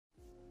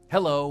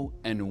Hello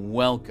and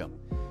welcome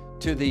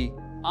to the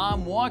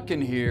I'm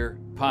Walking Here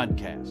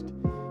podcast.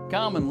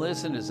 Come and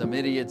listen to some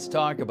idiots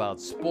talk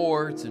about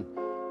sports and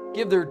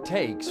give their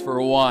takes for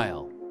a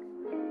while.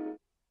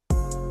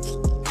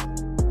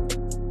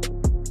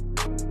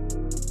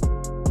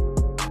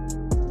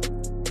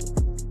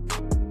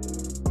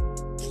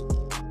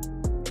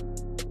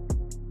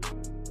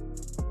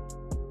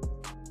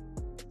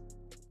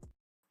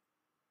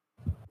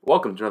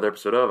 Welcome to another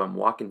episode of I'm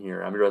Walking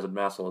Here. I'm your resident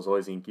Massel, as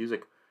always, Ian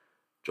Cusick.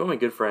 Join my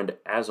good friend,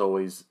 as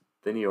always,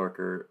 the New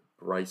Yorker,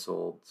 Bryce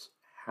Olds.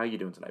 How you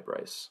doing tonight,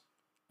 Bryce?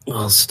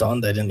 Well,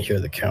 stunned I didn't hear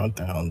the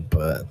countdown,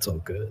 but it's all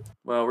good.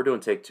 Well, we're doing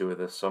take 2 of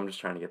this, so I'm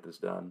just trying to get this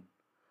done.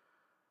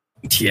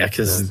 Yeah,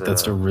 because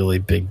that's a really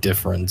big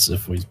difference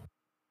if we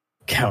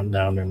count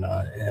down or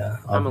not. Yeah,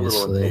 obviously. I'm a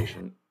little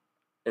impatient.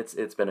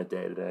 It's been a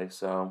day today,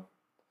 so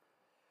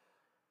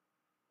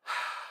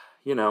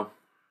you know.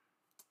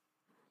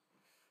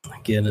 I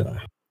get it.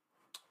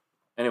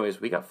 Anyways,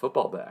 we got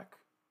football back.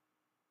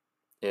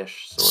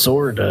 Ish.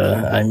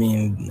 Sorta. I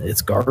mean,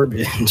 it's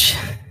garbage.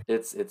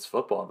 It's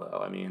football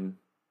though. I mean,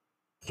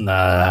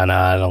 Nah,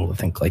 I don't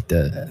think like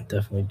that.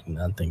 Definitely do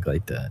not think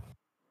like that.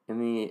 In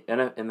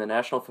the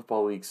National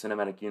Football League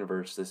cinematic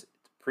universe, this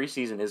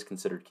preseason is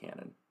considered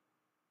canon.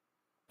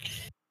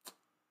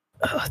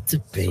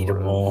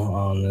 Debatable,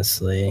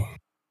 honestly.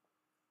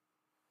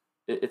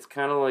 It's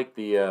kind of like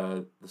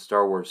the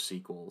Star Wars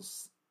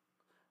sequels.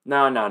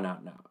 No.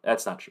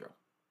 That's not true.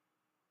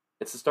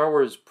 It's the Star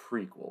Wars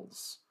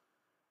prequels.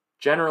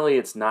 Generally,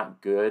 it's not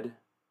good,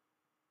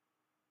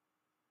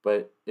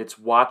 but it's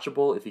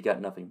watchable if you got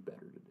nothing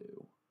better to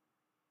do.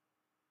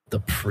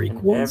 The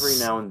prequels? And every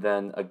now and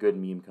then, a good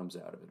meme comes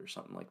out of it or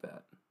something like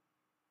that.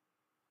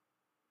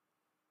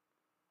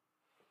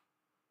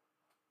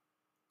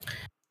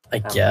 I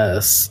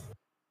guess.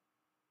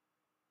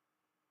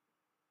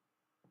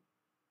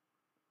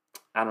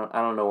 I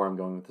don't know where I'm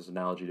going with this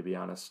analogy, to be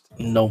honest.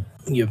 Nope,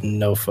 you have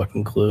no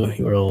fucking clue.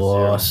 You were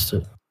lost.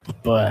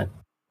 But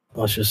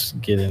let's just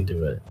get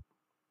into it.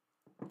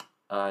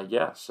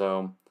 Yeah,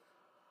 so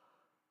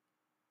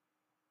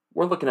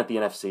we're looking at the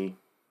NFC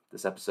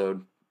this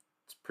episode.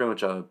 It's pretty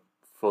much a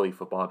fully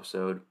football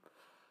episode.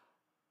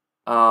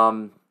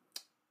 So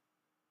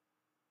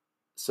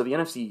the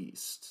NFC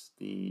East,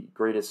 the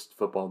greatest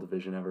football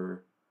division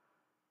ever.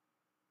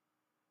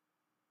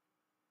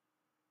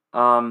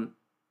 Well,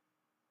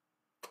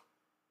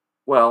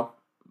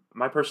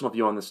 my personal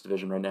view on this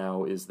division right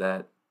now is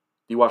that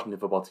the Washington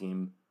football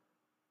team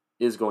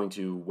is going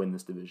to win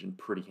this division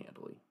pretty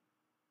handily.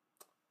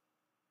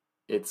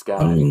 It's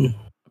got a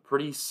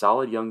pretty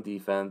solid young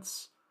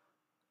defense.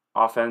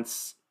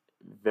 Offense,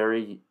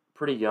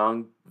 pretty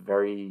young,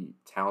 very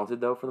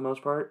talented, though, for the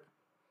most part.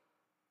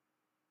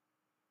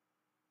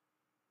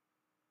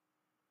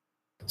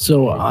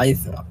 So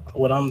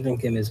what I'm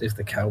thinking is if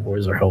the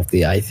Cowboys are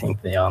healthy, I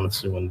think they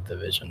honestly win the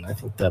division. I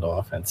think that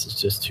offense is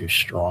just too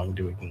strong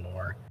to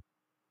ignore.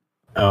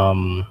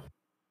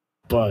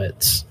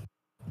 But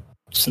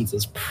since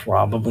it's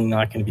probably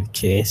not going to be the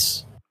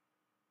case,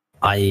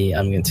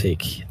 I'm going to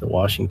take the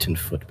Washington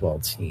football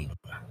team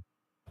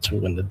to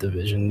win the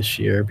division this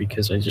year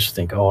because I just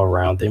think all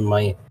around they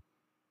might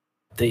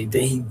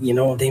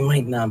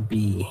not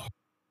be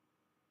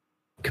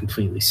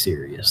completely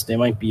serious. They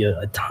might be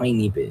a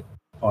tiny bit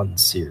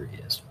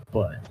unserious,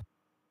 but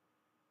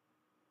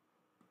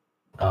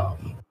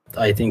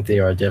I think they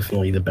are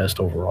definitely the best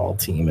overall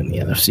team in the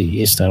NFC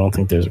East. I don't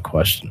think there's a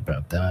question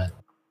about that.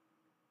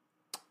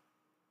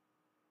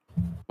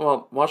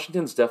 Well,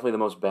 Washington's definitely the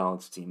most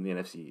balanced team in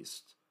the NFC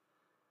East.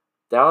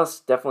 Dallas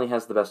definitely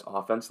has the best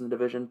offense in the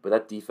division, but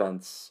that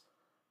defense,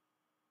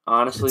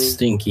 honestly, it's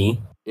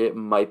stinky. It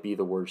might be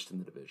the worst in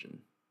the division.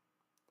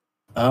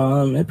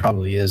 It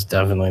probably is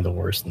definitely the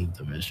worst in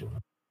the division.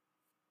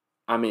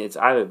 I mean, it's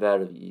either that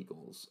or the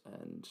Eagles,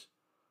 and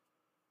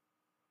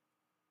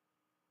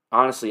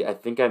honestly, I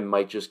think I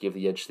might just give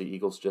the edge to the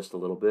Eagles just a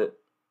little bit,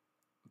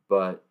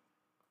 but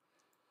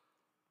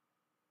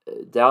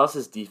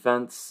Dallas's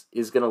defense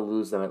is going to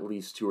lose them at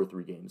least 2 or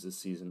 3 games this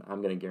season.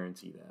 I'm going to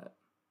guarantee that.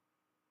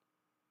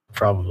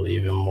 Probably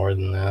even more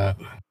than that.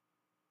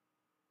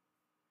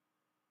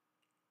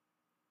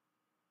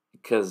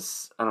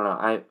 Because, I don't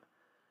know,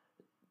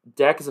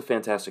 Dak is a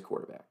fantastic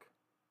quarterback.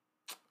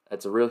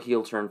 That's a real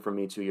heel turn from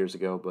me 2 years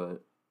ago,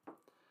 but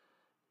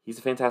he's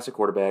a fantastic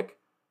quarterback.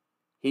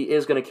 He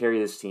is going to carry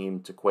this team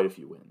to quite a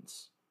few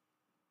wins.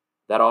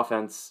 That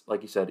offense,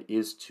 like you said,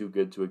 is too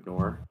good to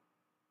ignore.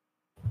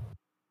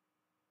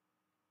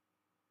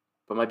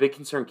 But my big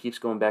concern keeps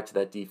going back to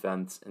that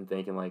defense and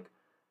thinking like,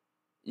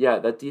 yeah,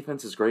 that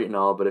defense is great and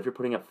all, but if you're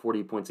putting up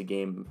 40 points a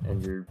game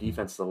and your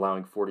defense is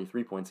allowing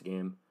 43 points a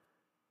game,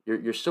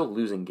 you're still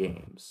losing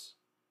games.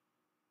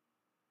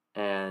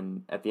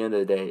 And at the end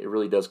of the day, it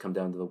really does come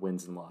down to the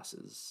wins and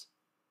losses.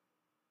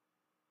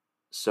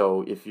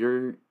 So if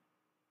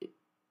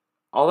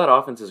all that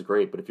offense is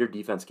great, but if your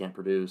defense can't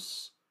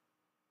produce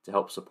to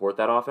help support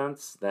that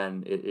offense,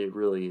 then it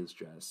really is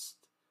just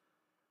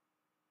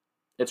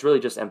it's really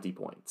just empty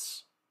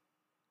points.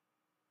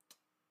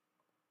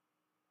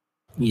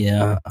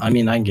 Yeah, I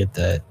mean, I get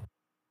that.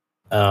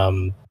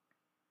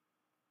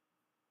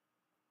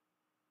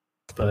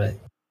 But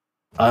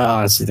I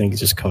honestly think it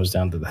just comes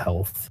down to the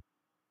health.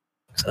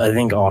 I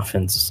think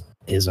offense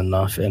is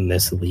enough in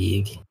this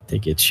league to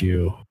get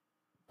you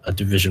a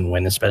division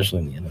win, especially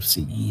in the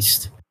NFC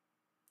East.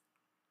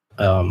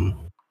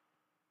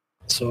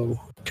 So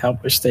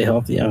Cowboys stay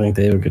healthy. I think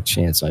they have a good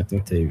chance. I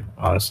think they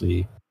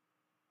honestly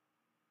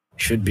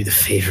should be the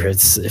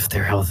favorites if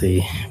they're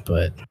healthy,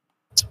 but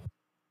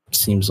it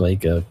seems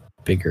like a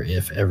bigger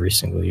if every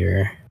single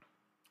year.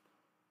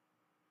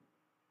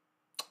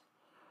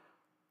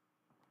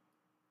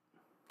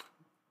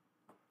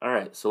 All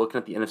right, so looking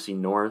at the NFC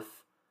North.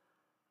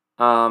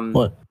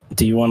 What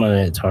do you want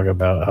to talk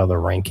about how the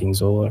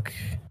rankings will look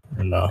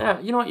or no? Yeah,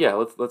 you know what? Yeah,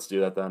 let's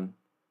do that then.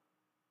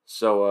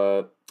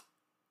 So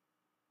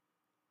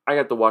I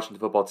got the Washington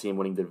football team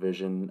winning the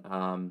division.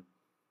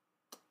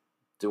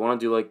 Do you want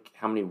to do like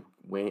how many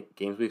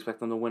games we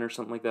expect them to win or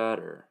something like that,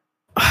 or?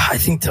 I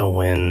think they'll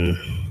win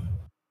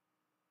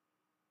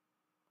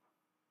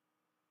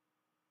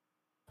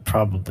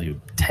probably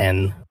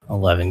 10,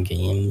 11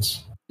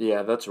 games.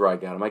 Yeah, that's where I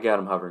got them. I got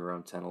them hovering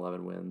around 10,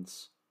 11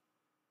 wins.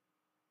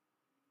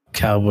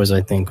 Cowboys,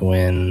 I think,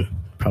 win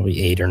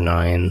probably 8 or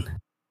 9.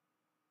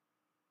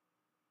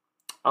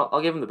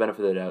 I'll give them the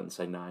benefit of the doubt and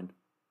say 9.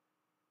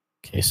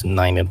 Okay, so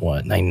 9 and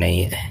what? 9 and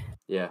 8.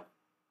 Yeah.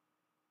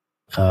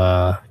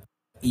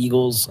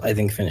 Eagles, I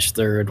think, finished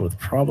third with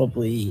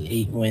probably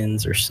 8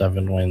 wins or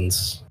 7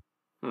 wins.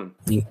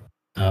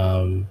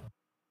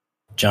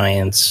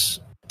 Giants,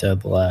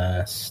 dead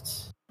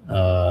last.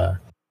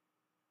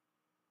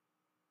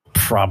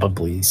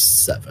 Probably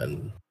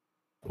 7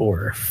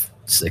 or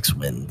 6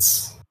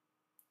 wins.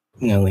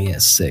 He only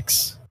has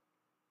 6.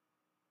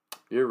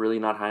 You're really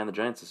not high on the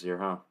Giants this year,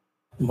 huh?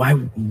 Why?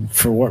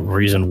 For what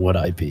reason would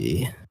I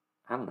be?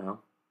 I don't know.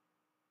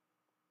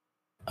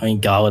 I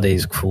mean,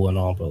 Galladay's cool and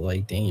all, but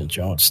like Daniel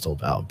Jones still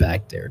out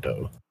back there,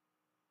 though.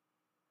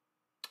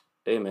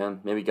 Hey, man,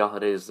 maybe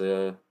Galladay's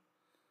what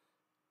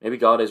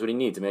he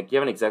needs. I mean, you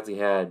haven't exactly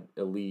had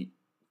elite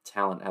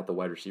talent at the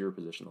wide receiver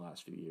position the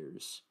last few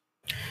years.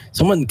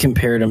 Someone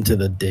compared him to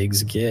the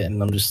Diggs get,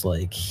 and I'm just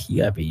like,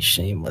 you gotta be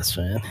shameless,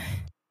 man.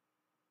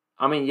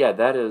 I mean, yeah,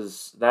 that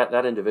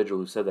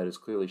individual who said that is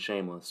clearly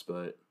shameless,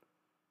 but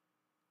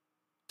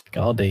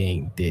Galladay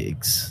ain't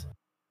Diggs.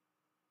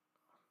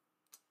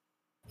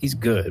 He's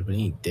good, but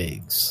he ain't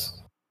Diggs.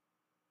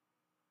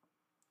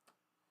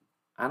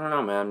 I don't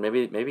know, man.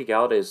 Maybe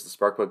Galladay is the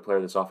spark plug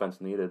player this offense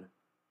needed.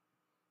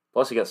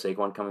 Plus, you got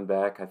Saquon coming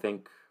back. I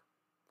think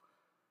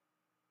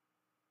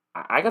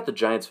I got the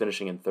Giants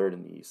finishing in third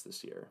in the East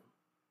this year.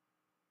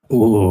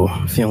 Ooh,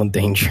 feeling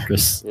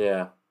dangerous.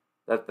 Yeah,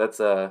 it's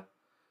a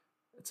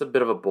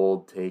bit of a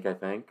bold take, I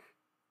think.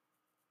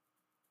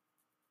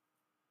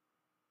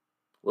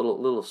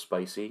 Little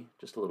spicy,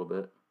 just a little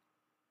bit.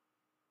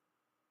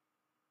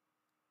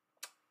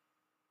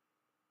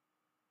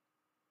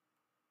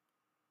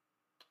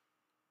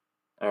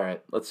 All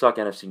right, let's talk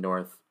NFC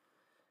North.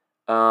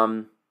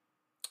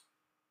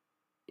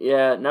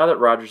 Yeah, now that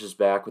Rodgers is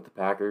back with the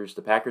Packers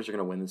are going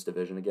to win this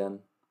division again.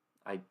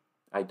 I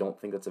don't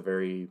think that's a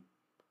very...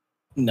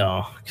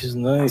 No, because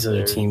none of these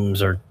other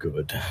teams are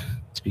good,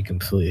 to be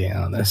completely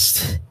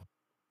honest.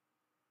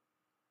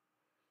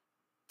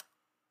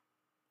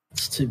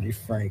 To be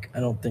frank, I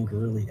don't think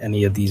really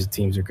any of these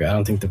teams are good. I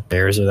don't think the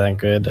Bears are that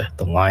good.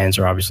 The Lions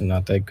are obviously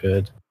not that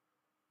good.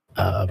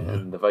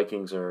 And the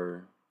Vikings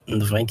are...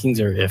 The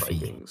Vikings are iffy.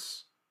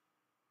 Vikings.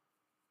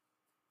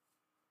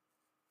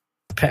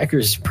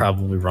 Packers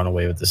probably run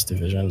away with this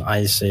division.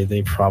 I say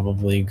they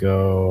probably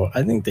go...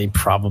 I think they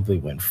probably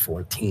win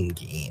 14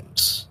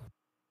 games.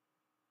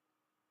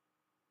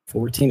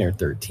 14 or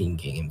 13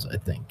 games, I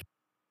think.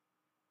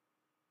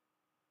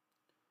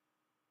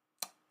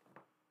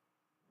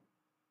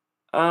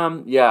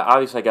 Yeah,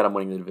 obviously I got them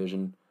winning the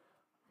division.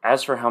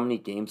 As for how many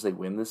games they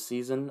win this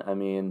season, I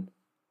mean,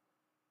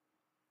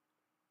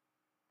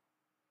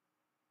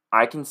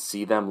 I can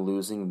see them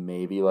losing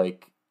maybe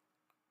like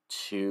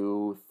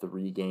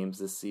 2-3 games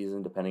this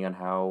season, depending on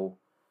how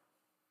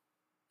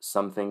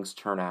some things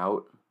turn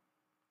out.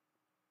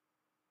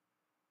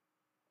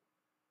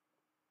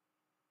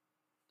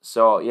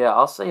 So, yeah,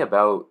 I'll say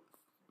about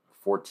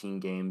 14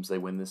 games they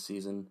win this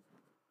season.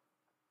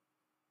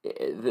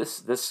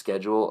 This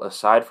schedule,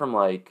 aside from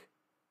like,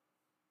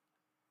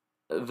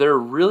 they're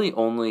really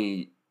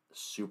only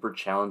super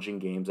challenging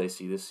games I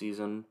see this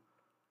season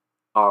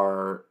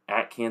are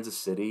at Kansas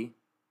City,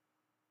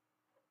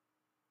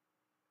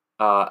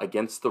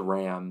 against the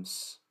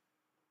Rams,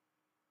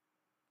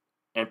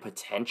 and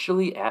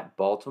potentially at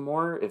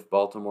Baltimore if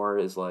Baltimore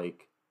is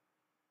like...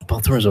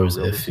 Baltimore's always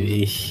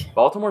iffy.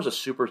 Baltimore's a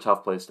super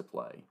tough place to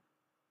play.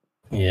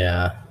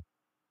 Yeah.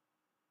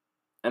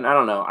 And I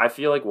don't know. I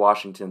feel like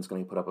Washington's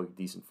going to put up a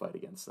decent fight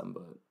against them,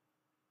 but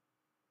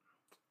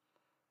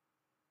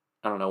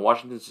I don't know.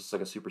 Washington's just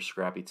like a super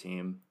scrappy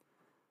team.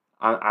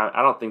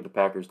 I don't think the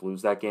Packers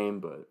lose that game,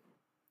 but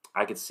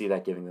I could see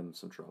that giving them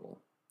some trouble.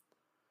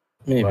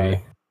 Maybe. But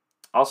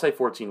I'll say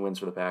 14 wins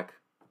for the Pack.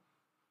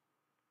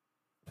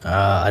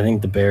 I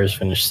think the Bears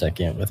finished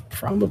second with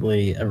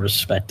probably a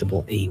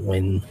respectable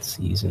 8-win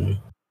season.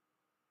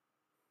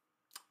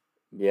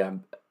 Yeah.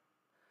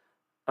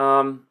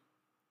 I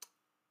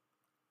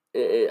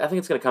think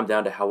it's going to come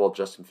down to how well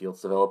Justin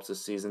Fields develops this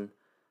season,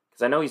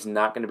 because I know he's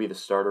not going to be the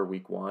starter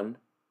week 1.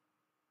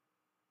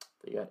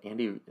 They got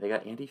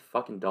Andy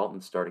fucking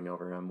Dalton starting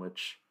over him,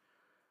 which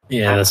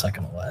that's not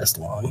going to last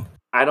long.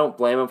 I don't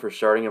blame him for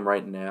starting him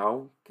right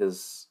now,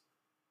 because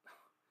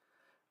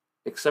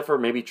except for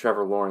maybe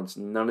Trevor Lawrence,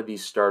 none of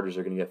these starters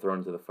are going to get thrown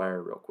into the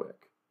fire real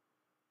quick.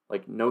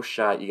 Like, no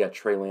shot you got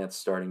Trey Lance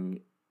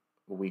starting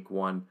week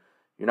 1.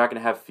 You're not going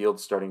to have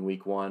Fields starting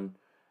week 1.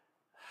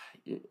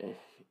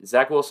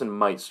 Zach Wilson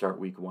might start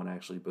week 1,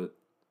 actually, but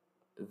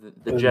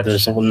the Jets...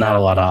 There's not a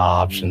lot of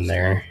option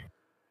there.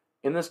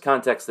 In this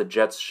context, the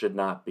Jets should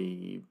not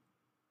be...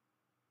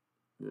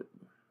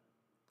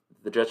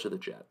 The Jets are the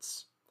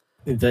Jets.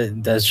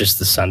 That's just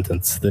the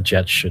sentence. The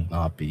Jets should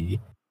not be...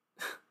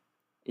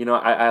 You know,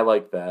 I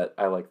like that.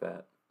 I like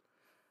that.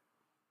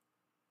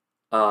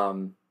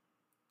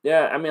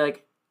 Yeah, I mean,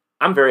 like,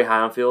 I'm very high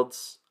on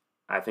Fields.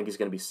 I think he's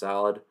going to be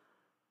solid.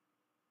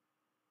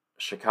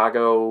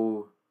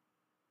 Chicago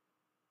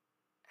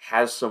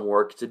has some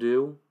work to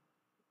do.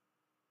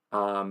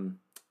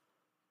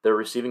 Their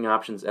receiving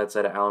options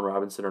outside of Allen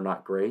Robinson are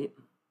not great.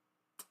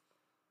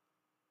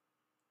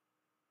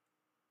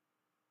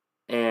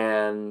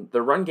 And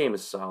the run game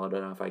is solid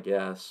enough, I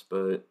guess,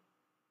 but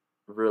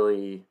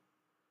really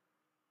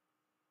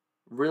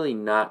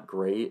not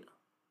great.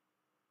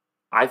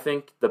 I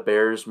think the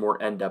Bears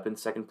more end up in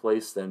second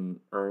place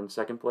than earn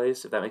second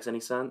place, if that makes any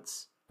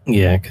sense.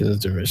 Yeah, because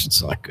the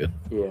division's not good.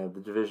 Yeah,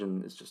 the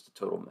division is just a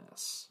total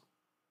mess.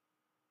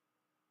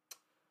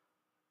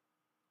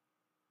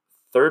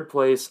 Third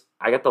place,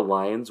 I got the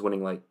Lions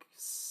winning like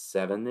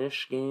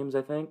 7-ish games,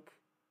 I think.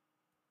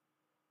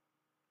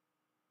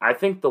 I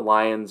think the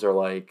Lions are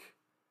like,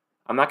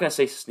 I'm not going to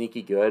say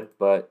sneaky good,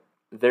 but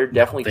they're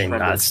definitely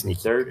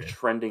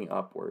trending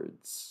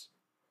upwards.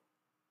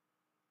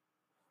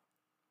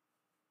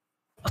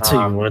 I'll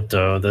tell you what,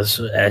 though,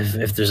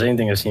 if there's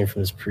anything I've seen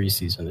from this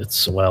preseason, it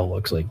Sewell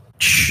looks like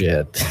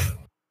shit.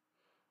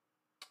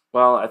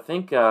 Well, I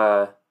think,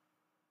 I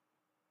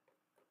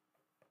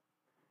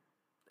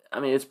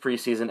mean, it's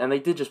preseason, and they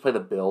did just play the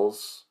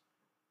Bills,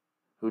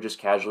 who just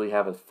casually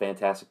have a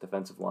fantastic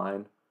defensive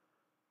line.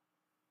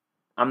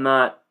 I'm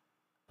not...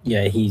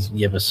 Yeah,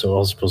 but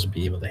Sewell's supposed to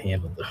be able to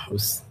handle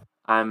those.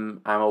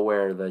 I'm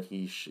aware that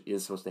he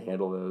is supposed to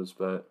handle those,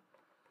 but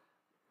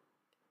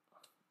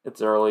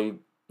it's early.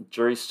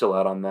 Jury's still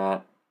out on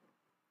that.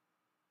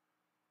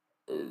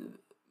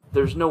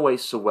 There's no way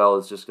Sewell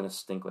is just going to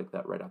stink like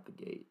that right out the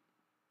gate.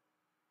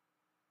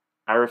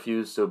 I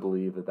refuse to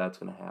believe that that's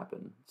going to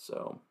happen.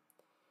 So,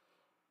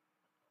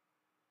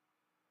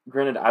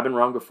 granted, I've been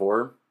wrong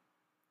before.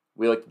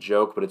 We like to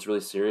joke, but it's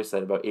really serious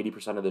that about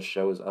 80% of this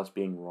show is us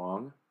being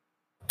wrong.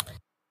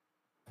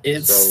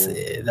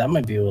 That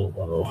might be a little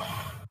low.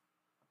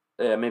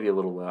 Yeah, maybe a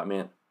little low. I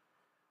mean,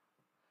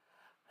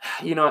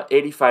 you know,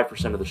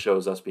 85% of the show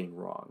is us being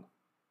wrong.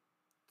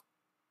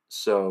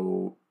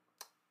 So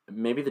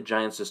maybe the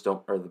Giants just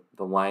don't, or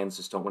the Lions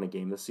just don't win a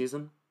game this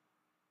season.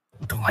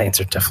 The Lions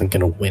are definitely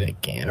going to win a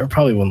game, or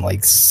probably win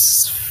like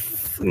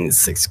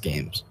 6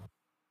 games.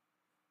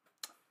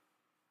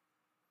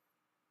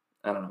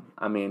 I don't know.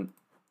 I mean,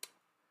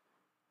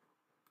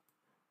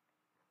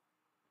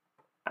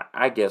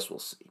 I guess we'll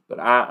see. But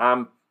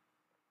I'm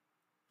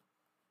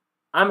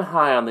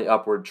high on the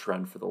upward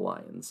trend for the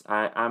Lions.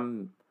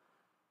 I'm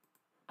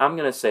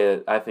gonna say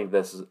that I think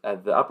this is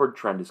the upward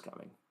trend is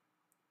coming.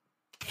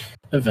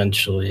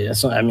 Eventually, it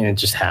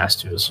just has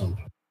to.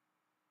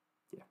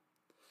 Yeah.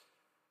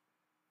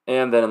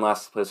 And then in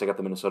last place, I got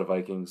the Minnesota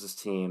Vikings. This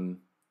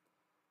team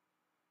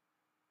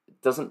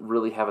doesn't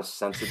really have a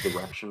sense of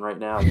direction right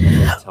now. I can't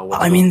really tell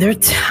I mean, they're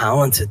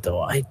talented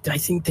though. I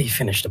think they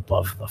finished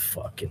above the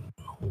fucking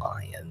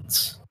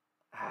Lions.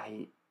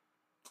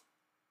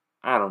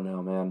 I don't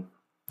know, man.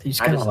 They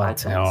just got a lot of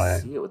talent. I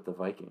don't see it with the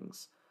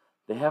Vikings.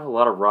 They have a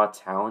lot of raw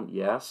talent,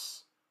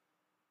 yes.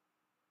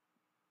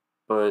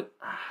 But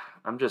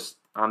I'm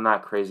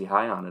not crazy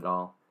high on it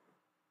all.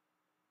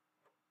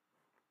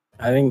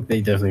 I think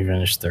they definitely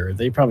finished third.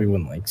 They probably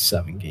win like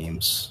 7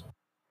 games.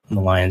 And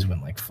the Lions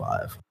win like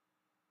 5.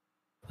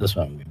 That's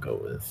what I'm going to go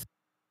with.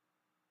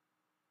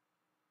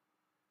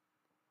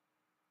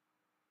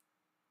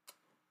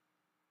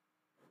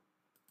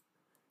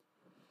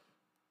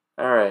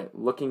 All right,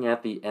 looking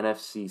at the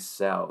NFC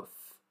South.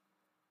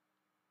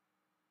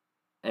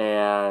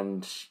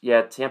 And,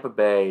 yeah, Tampa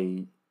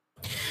Bay.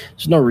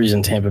 There's no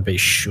reason Tampa Bay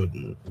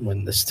shouldn't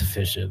win this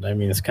division. I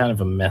mean, it's kind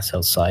of a mess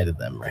outside of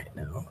them right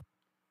now.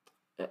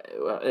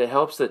 It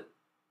helps that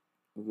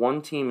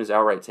one team is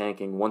outright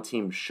tanking, one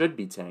team should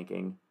be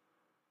tanking,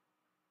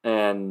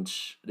 and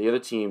the other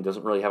team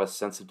doesn't really have a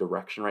sense of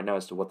direction right now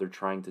as to what they're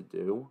trying to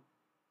do.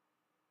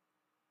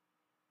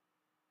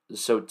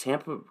 So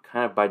Tampa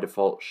kind of by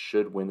default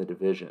should win the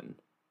division.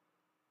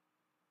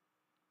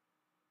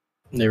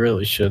 They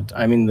really should.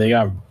 I mean, they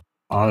got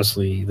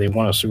honestly, they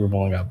won a Super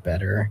Bowl and got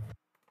better.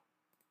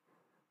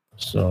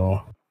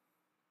 So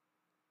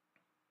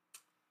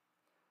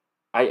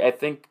I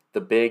think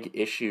the big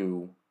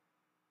issue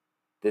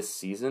this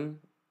season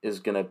is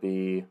going to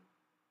be,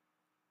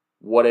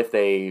 what if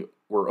they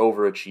were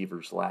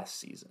overachievers last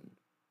season?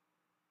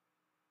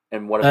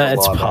 And what if the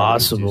it's law of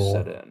averages do possible.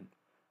 set in?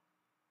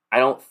 I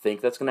don't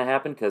think that's going to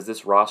happen because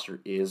this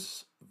roster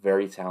is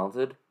very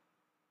talented.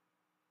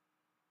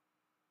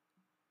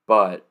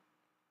 But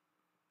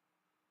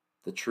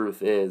the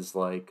truth is,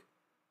 like,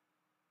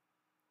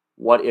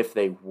 what if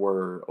they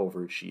were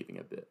overachieving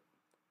a bit?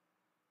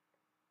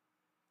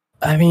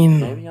 I mean,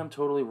 Maybe I'm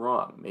totally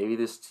wrong. Maybe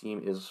this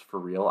team is for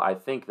real. I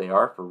think they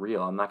are for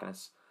real.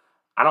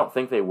 I don't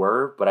think they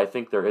were, but I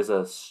think there is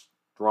a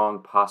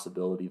strong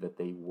possibility that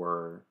they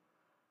were.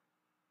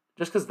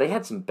 Just because they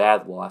had some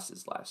bad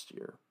losses last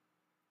year.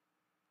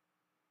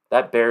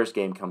 That Bears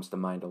game comes to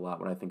mind a lot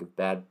when I think of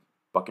bad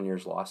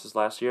Buccaneers losses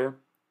last year.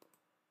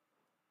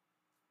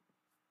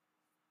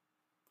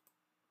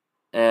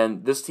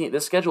 And this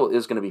schedule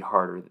is going to be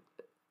harder.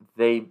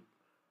 They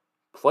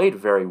played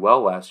very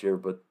well last year,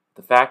 but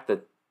the fact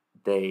that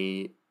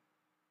they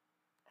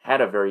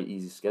had a very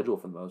easy schedule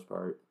for the most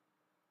part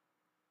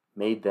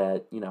made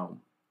that,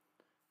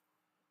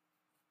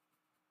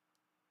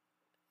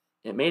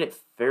 it made it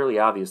fairly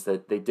obvious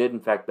that they did in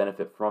fact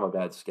benefit from a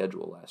bad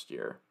schedule last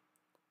year.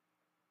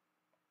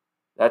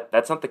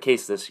 That's not the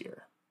case this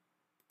year.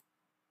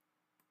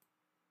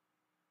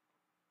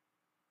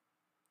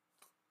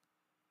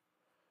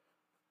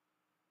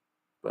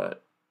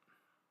 But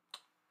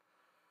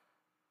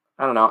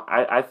I don't know.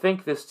 I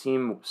think this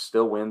team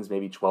still wins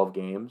maybe 12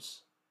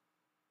 games.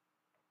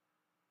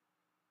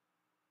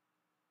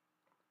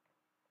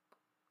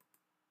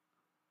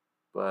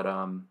 But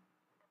I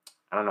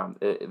don't know.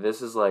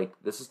 This is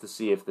to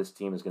see if this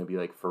team is going to be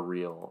like for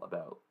real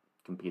about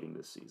competing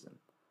this season.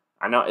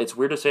 I know it's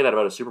weird to say that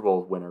about a Super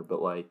Bowl winner,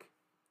 but like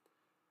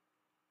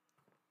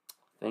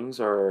things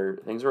are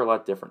a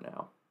lot different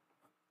now.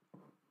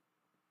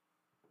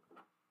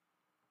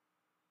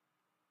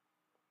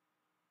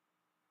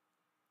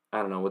 I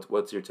don't know.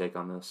 What's your take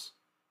on this?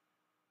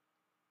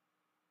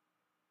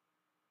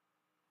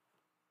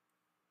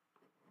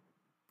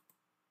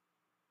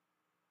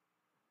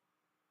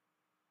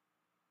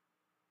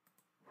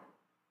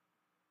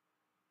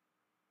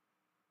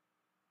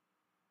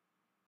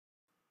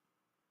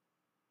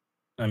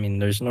 I mean,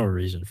 there's no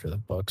reason for the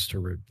Bucks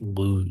to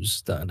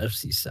lose the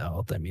NFC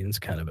South. I mean, it's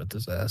kind of a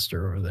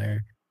disaster over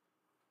there.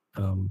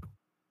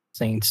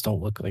 Saints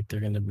don't look like they're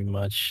going to be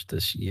much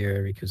this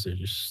year because they're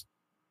just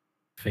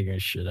figuring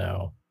shit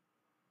out.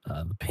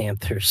 The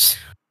Panthers,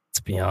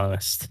 to be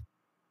honest,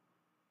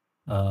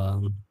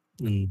 and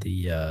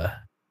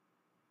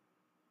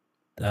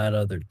that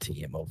other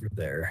team over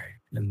there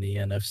in the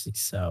NFC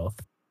South.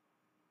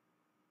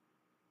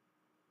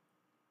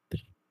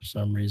 For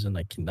some reason,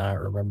 I cannot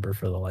remember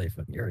for the life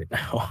of me right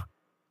now.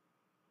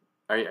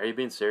 Are you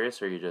being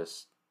serious, or are you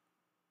just?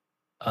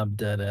 I'm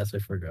dead ass. I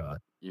forgot.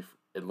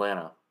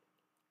 Atlanta.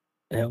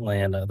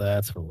 Atlanta,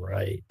 that's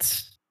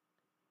right.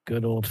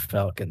 Good old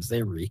Falcons.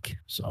 They reek.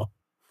 So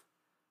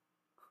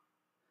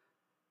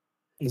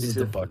this is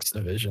the Bucks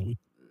division.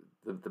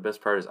 The best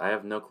part is I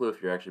have no clue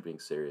if you're actually being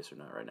serious or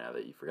not right now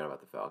that you forgot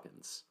about the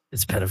Falcons.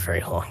 It's been a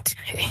very long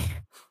day.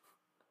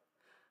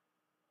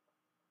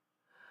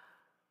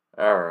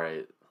 All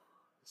right.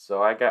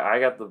 So I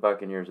got the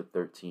Buccaneers at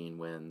 13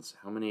 wins.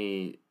 How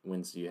many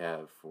wins do you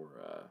have for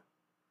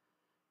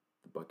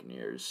the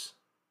Buccaneers?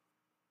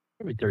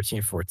 Maybe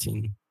 13,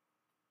 14.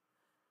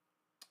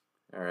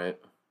 All right.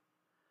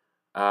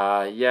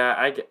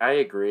 Yeah, I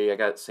agree. I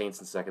got Saints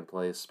in second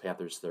place,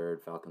 Panthers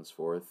third, Falcons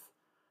fourth.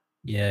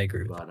 Yeah, I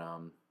agree. But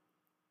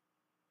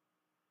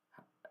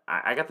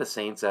I got the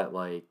Saints at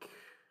like,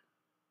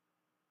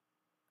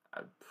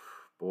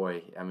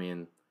 boy. I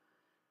mean,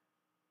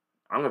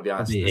 I'm gonna be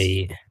honest.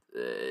 Maybe 8.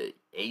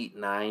 8,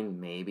 9,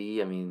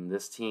 maybe. I mean,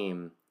 this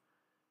team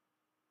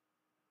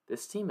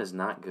is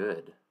not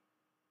good.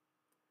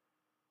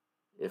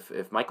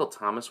 If Michael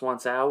Thomas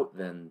wants out,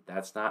 then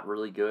that's not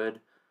really good.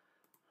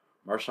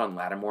 Marshawn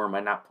Lattimore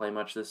might not play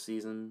much this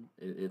season.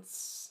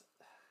 It's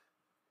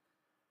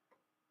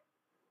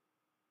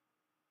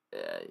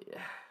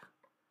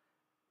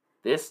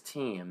this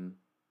team,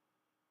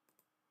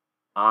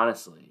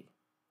 honestly,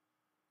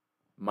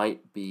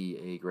 might be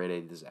a grade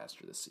A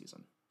disaster this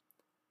season.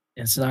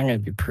 it's not going to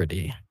be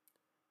pretty.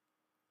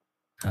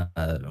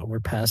 We're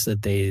past the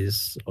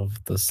days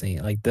of the same.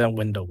 Like that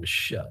window was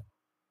shut.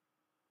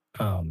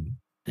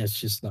 It's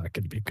just not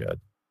going to be good.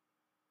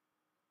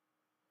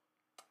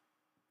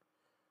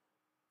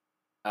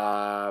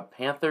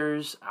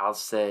 Panthers, I'll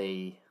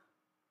say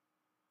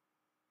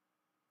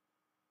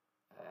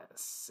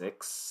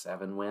 6,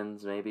 7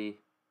 wins, maybe.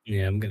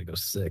 Yeah, I'm gonna go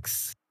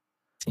 6.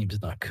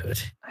 Team's not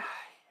good.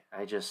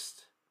 I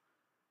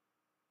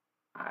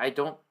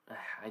don't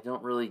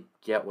really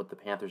get what the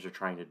Panthers are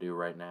trying to do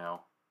right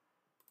now.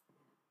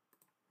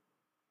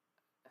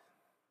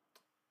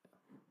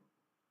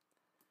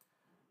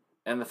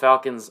 And the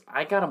Falcons,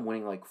 I got them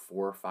winning like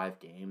 4 or 5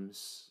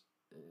 games.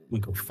 We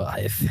go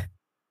 5.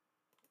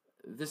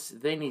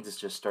 They need to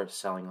just start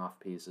selling off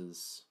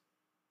pieces.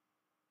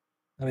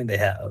 I mean, they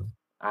have.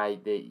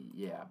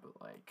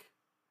 But like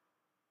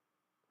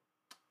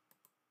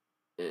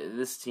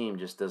this team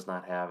just does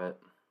not have it.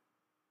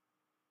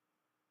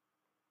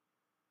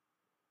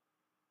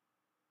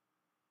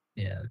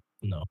 Yeah,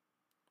 no,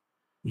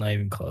 not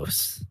even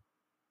close.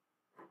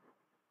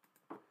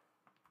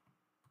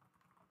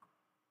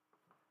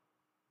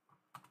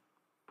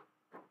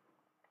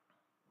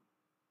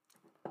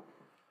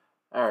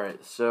 All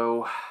right,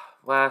 so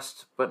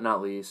last but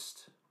not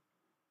least,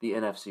 the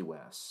NFC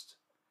West.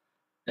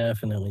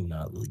 Definitely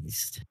not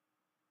least.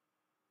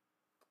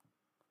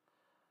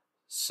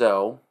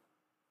 So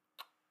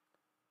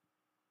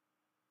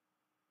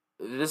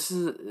this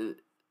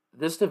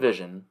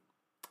division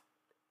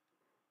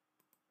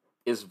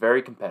is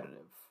very competitive.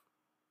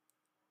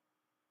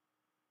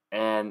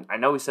 And I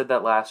know we said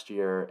that last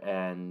year,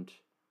 and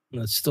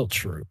That's still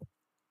true.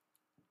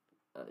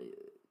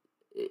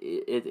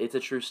 It's a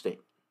true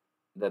statement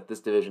that this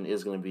division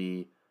is going to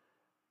be,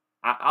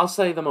 I'll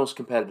say, the most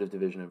competitive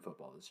division in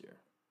football this year.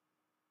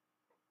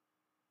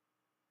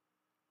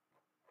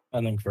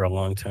 I think for a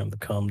long time to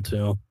come,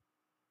 too.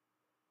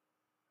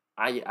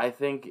 I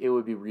think it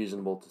would be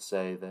reasonable to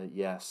say that,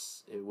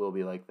 yes, it will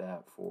be like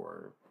that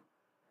for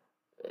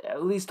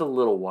at least a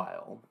little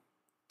while.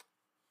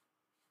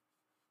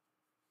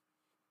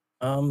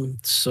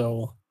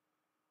 So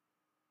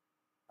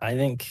I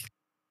think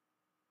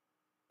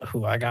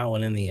who I got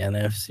one in the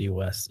NFC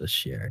West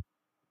this year,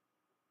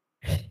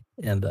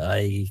 and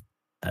I've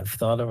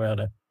thought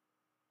about it,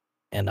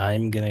 and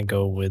I'm gonna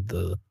go with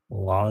the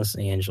Los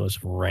Angeles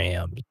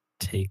Rams.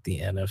 Take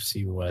the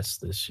NFC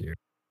West this year.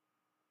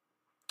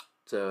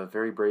 It's a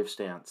very brave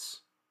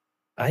stance.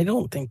 I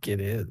don't think it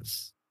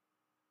is,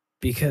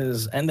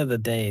 because end of the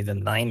day, the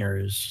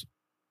Niners,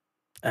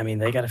 I mean,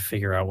 they got to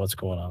figure out what's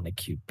going on at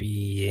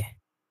QB.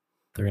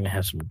 They're going to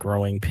have some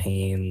growing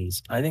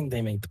pains. I think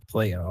they make the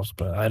playoffs,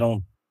 but I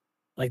don't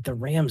like the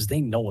Rams.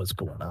 They know what's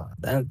going on.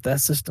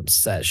 That system's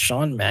set.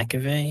 Sean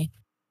McVay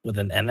with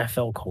an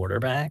NFL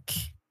quarterback,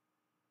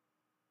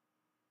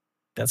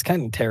 that's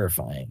kind of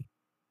terrifying.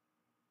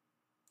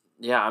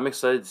 Yeah, I'm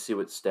excited to see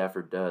what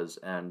Stafford does.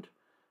 And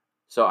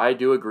so I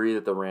do agree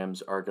that the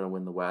Rams are going to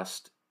win the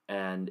West.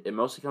 And it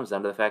mostly comes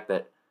down to the fact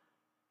that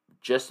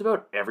just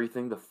about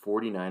everything the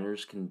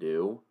 49ers can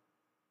do,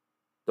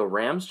 the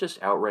Rams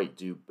just outright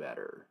do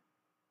better.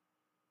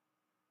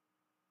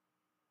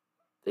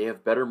 They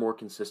have better, more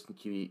consistent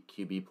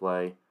QB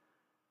play.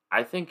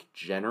 I think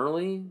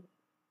generally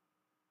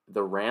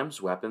the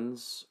Rams'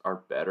 weapons are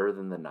better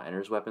than the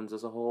Niners' weapons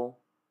as a whole.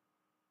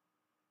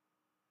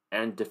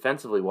 And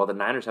defensively, while the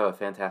Niners have a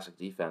fantastic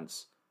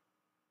defense,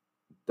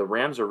 the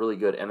Rams are really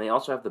good, and they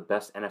also have the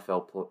best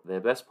the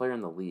best player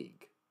in the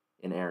league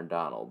in Aaron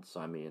Donald.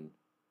 So I mean,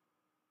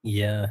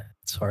 yeah,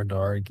 it's hard to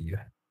argue.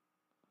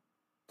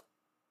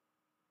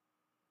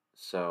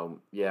 So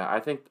yeah, I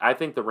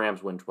think the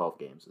Rams win 12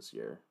 games this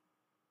year,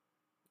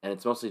 and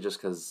it's mostly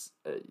just because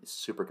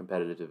super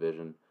competitive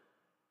division.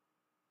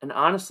 And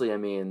honestly, I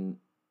mean,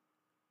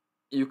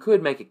 you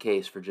could make a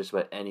case for just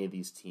about any of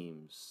these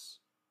teams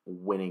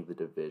winning the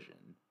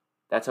division.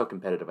 That's how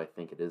competitive I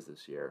think it is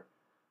this year.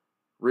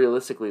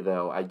 Realistically,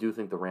 though, I do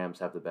think the Rams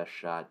have the best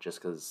shot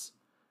just because,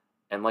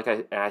 and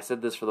I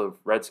said this for the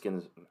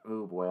Redskins.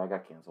 Oh boy, I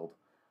got canceled.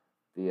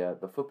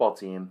 The football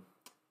team,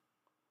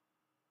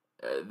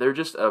 they're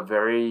just a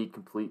very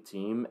complete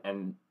team,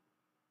 and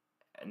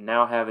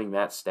now having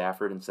Matt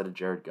Stafford instead of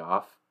Jared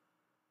Goff,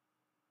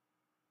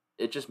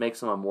 it just makes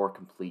them a more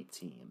complete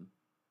team.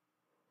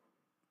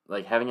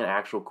 Like having an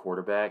actual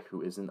quarterback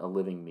who isn't a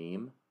living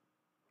meme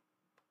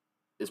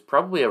is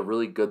probably a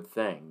really good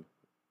thing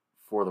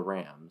for the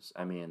Rams.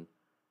 I mean,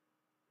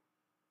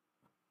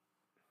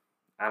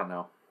 I don't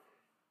know.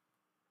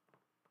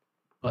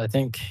 Well, I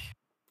think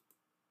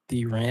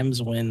the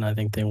Rams win. I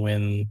think they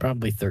win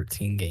probably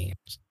 13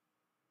 games.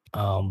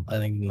 I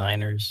think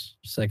Niners,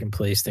 second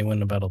place, they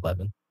win about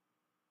 11.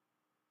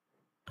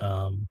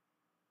 I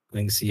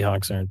think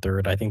Seahawks are in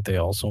third. I think they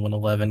also win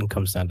 11.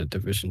 Comes down to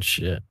division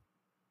shit.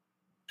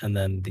 And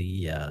then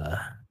the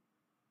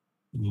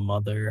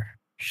mother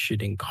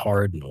shitting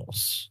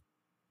Cardinals.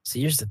 See,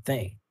 here's the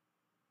thing.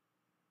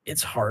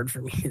 It's hard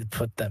for me to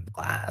put them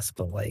last,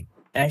 but like,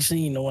 actually,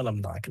 you know what? I'm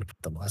not going to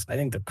put them last. I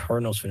think the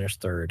Cardinals finished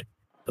third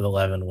with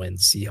 11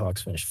 wins.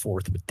 Seahawks finished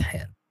fourth with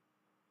 10.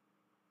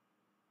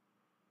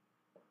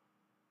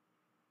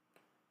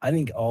 I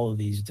think all of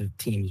these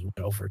teams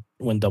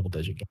win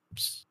double-digit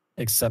games,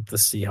 except the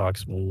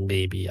Seahawks.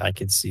 Maybe I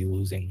could see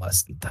losing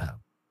less than 10,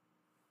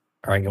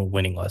 or I can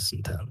winning less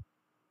than 10.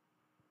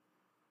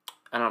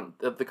 I don't.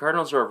 The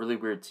Cardinals are a really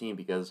weird team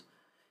because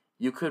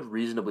you could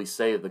reasonably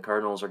say the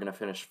Cardinals are going to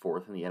finish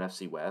fourth in the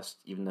NFC West,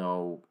 even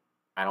though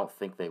I don't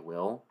think they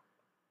will.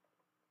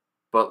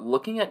 But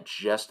looking at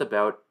just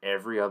about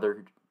every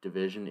other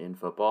division in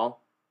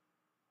football,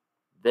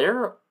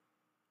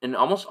 in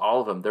almost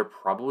all of them, they're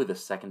probably the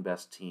second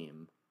best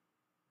team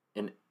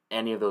in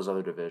any of those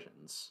other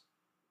divisions.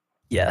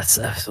 Yes,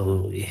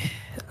 absolutely.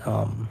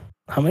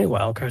 How many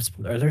wild cards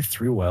are there?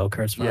 3 wild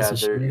card spots Yeah,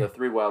 this they're year? the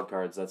 3 wild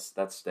cards.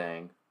 That's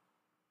staying.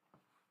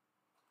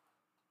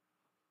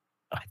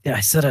 Yeah, I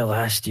said it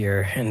last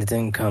year and it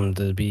didn't come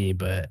to be,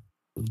 but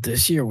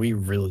this year we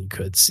really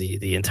could see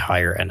the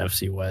entire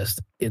NFC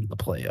West in the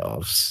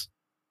playoffs.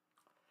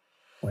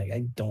 Like,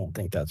 I don't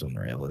think that's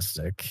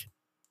unrealistic.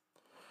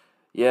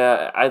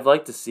 Yeah, I'd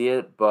like to see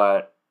it,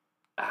 but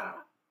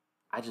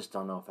I just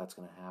don't know if that's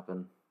going to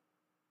happen.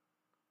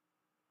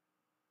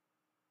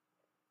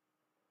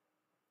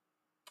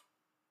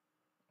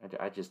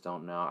 I just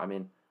don't know. I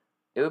mean,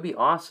 it would be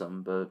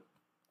awesome, but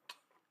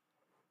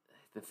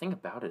the thing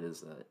about it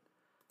is that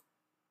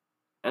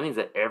I think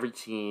that every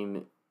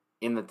team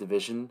in the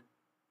division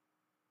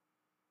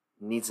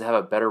needs to have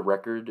a better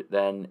record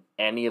than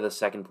any of the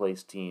second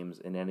place teams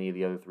in any of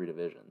the other 3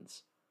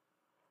 divisions.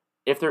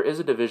 If there is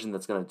a division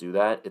that's going to do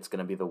that, it's going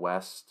to be the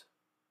West.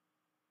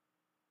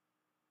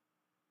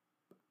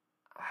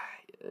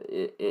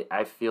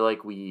 I feel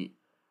like we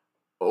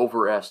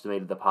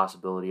overestimated the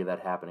possibility of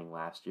that happening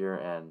last year,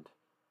 and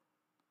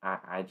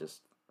I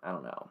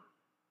don't know.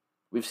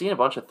 We've seen a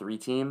bunch of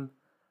 3-team,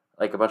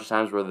 like a bunch of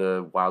times where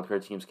the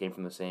wildcard teams came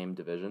from the same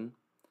division,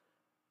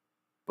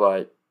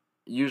 but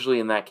usually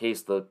in that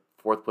case, the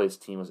 4th place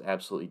team was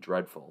absolutely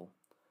dreadful.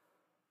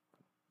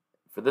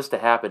 For this to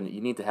happen, you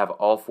need to have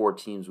all 4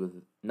 teams with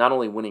not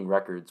only winning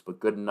records,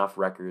 but good enough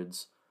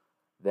records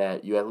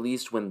that you at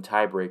least win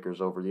tiebreakers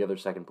over the other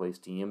second place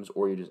teams,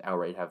 or you just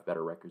outright have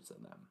better records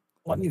than them.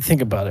 Let me think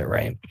about it,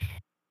 right?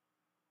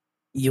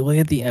 You look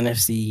at the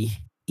NFC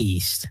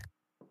East,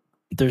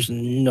 there's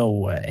no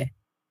way.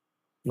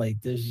 Like,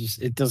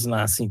 it does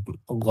not seem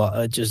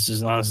it just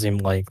does not seem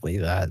likely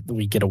that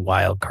we get a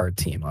wild card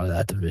team out of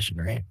that division,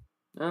 right?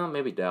 Well,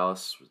 maybe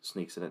Dallas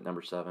sneaks in at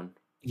number 7.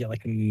 Yeah,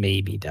 like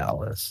maybe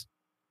Dallas.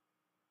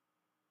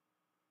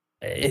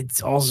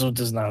 It also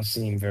does not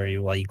seem very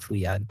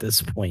likely at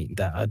this point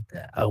that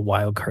a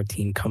wild card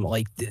team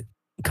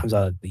comes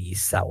out of the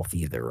South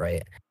either,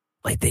 right?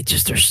 Like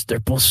they're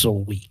both so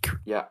weak.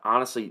 Yeah,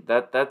 honestly,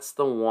 that's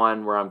the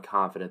one where I'm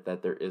confident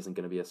that there isn't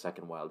going to be a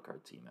second wild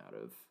card team out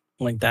of.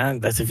 Like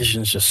that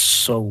division is just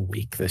so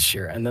weak this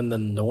year. And then the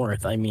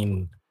North, I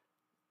mean,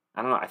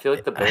 I don't know. I feel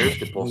like the Bears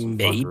could pull some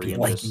fuckery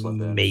and just slip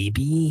in.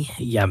 Maybe,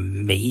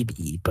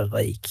 but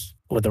like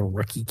with a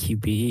rookie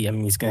QB, I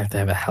mean, he's gonna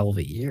have a hell of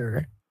a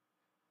year.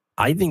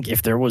 I think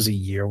if there was a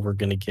year we're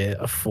gonna get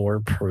a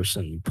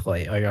 4-person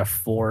play, like a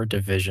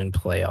 4-division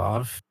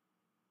playoff,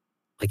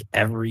 like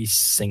every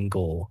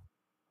single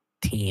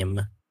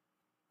team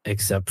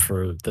except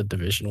for the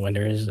division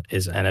winners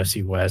is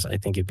NFC West, I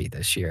think it'd be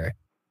this year.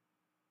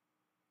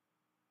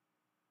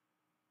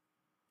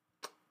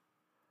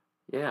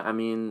 Yeah, I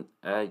mean,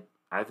 I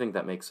think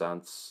that makes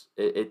sense.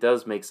 It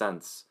does make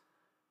sense,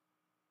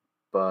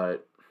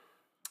 but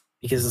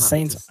because the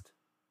Saints,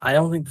 I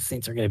don't think the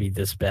Saints are going to be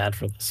this bad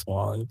for this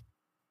long.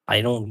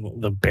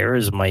 The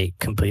Bears might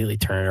completely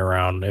turn it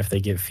around if they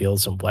get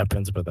Fields and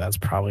weapons, but that's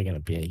probably going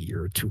to be a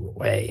year or 2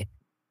 away.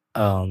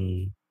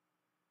 So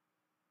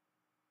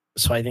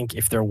I think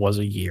if there was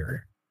a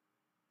year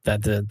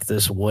that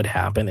this would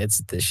happen,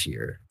 it's this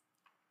year.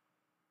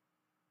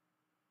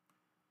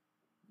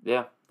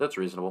 Yeah, that's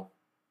reasonable.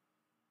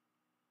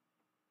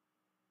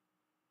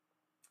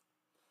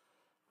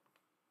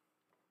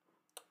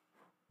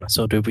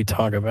 So did we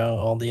talk about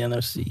all the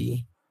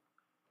NFC?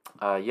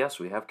 Yes,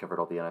 we have covered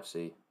all the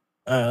NFC.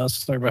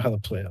 Let's talk about how the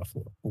playoff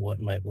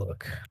what might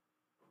look.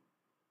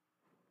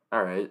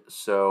 All right,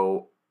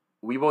 so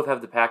we both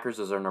have the Packers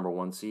as our number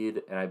 1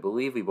 seed, and I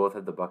believe we both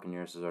have the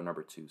Buccaneers as our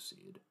number 2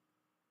 seed.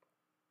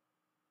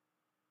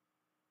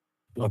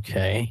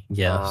 Okay,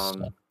 yes.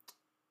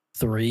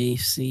 3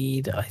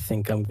 seed, I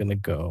think I'm going to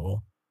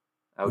go.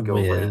 I would go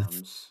with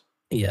Rams.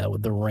 Yeah,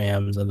 with the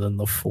Rams, and then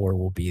the 4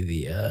 will be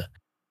the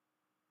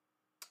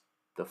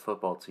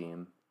football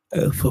team.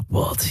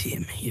 Football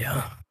team,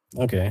 yeah.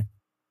 Okay.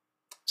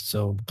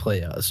 So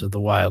so the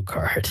wild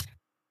card.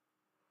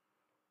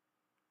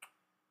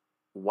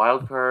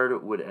 Wild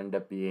card would end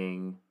up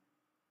being.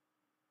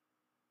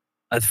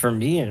 For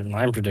me, in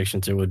my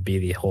predictions, it would be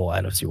the whole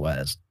NFC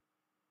West.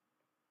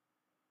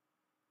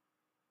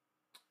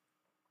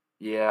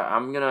 Yeah,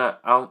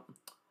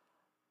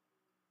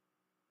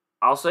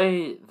 I'll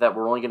say that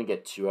we're only gonna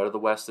get 2 out of the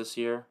West this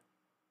year.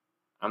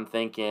 I'm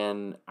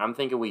thinking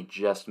we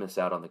just miss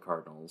out on the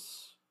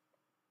Cardinals.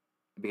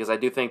 Because I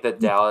do think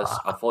that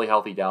a fully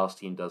healthy Dallas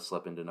team does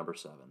slip into number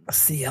 7.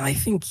 See, I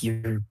think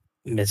you're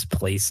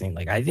misplacing.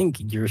 Like, I think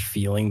you're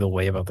feeling the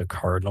way about the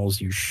Cardinals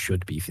you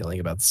should be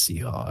feeling about the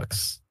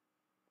Seahawks.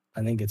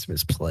 I think it's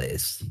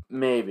misplaced.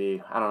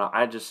 Maybe. I don't know.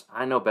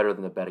 I know better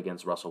than to bet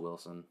against Russell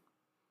Wilson.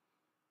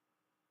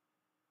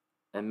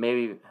 And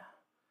maybe.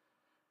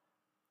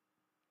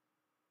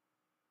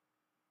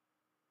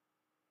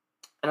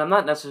 And I'm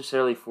not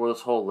necessarily for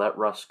this whole let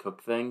Russ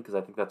cook thing, because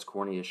I think that's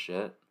corny as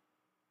shit.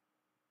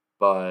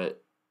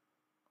 But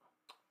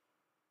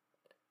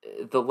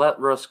the let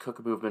Russ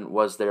cook movement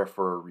was there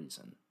for a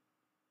reason.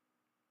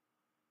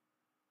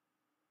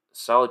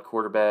 solid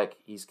quarterback.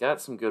 He's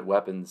got some good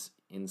weapons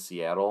in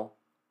Seattle.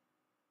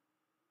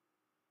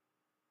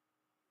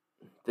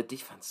 The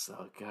defense,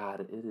 oh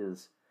God,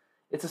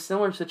 it's a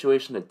similar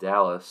situation to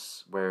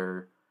Dallas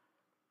where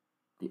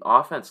the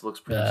offense looks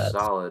pretty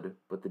solid,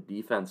 but the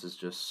defense is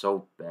just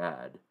so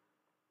bad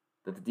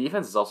that the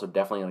defense is also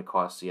definitely going to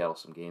cost Seattle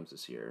some games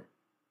this year.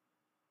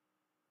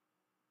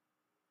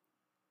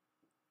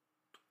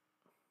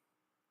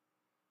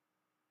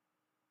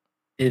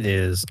 It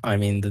is. I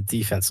mean, the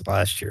defense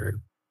last year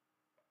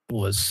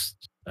was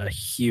a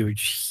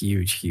huge,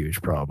 huge,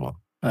 huge problem.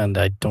 And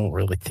I don't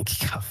really think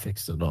it got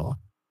fixed at all.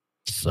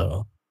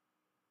 So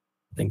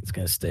I think it's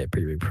going to stay a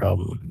pretty big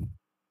problem.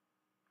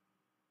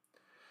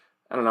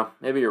 I don't know.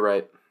 Maybe you're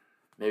right.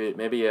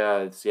 Maybe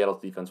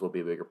Seattle's defense will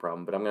be a bigger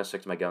problem, but I'm going to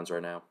stick to my guns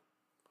right now.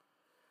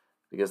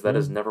 Because that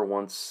has never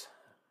once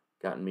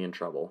gotten me in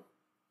trouble.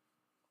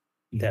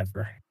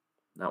 Never.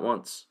 Not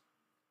once.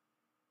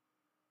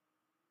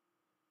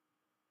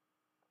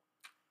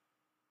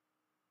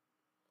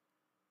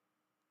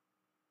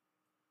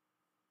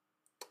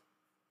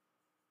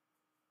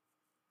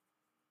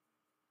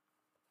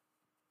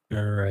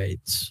 All right.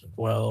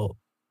 Well,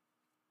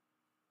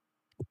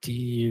 do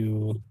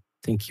you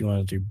think you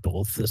want to do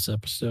both this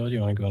episode?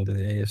 You want to go into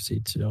the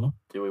AFC too?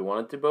 Do we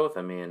want to do both?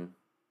 I mean...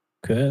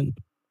 Could.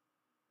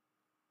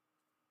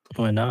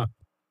 Why not?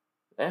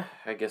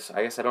 I guess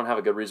I don't have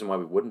a good reason why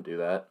we wouldn't do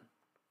that.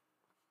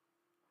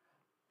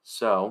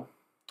 So,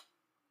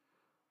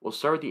 we'll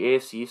start with the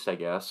AFC East, I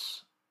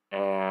guess.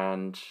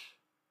 And...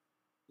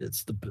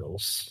 It's the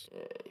Bills.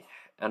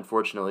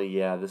 Unfortunately,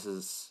 yeah, this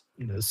is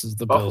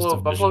the Buffalo. Bills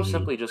division. Buffalo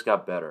simply just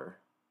got better.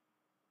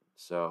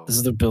 So this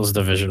is the Bills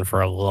division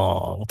for a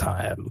long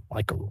time,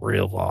 like a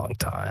real long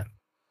time.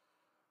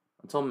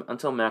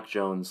 Until Mac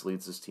Jones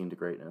leads this team to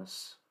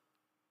greatness.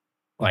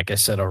 Like I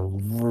said, a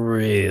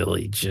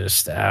really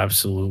just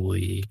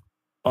absolutely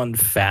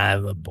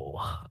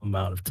unfathomable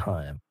amount of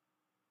time.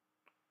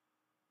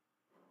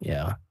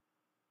 Yeah.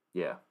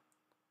 Yeah.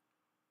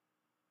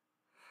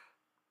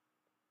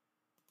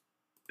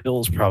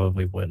 Bills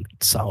probably win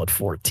solid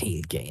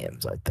 14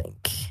 games, I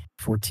think.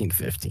 14,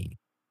 15.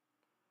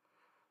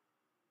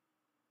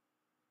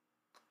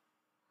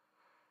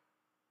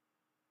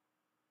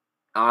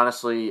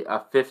 Honestly,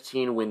 a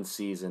 15-win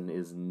season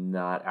is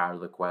not out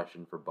of the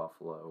question for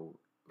Buffalo.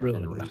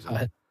 Really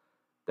not.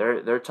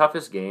 Their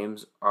toughest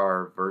games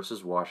are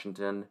versus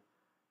Washington,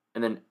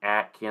 and then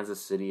at Kansas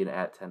City and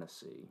at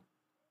Tennessee.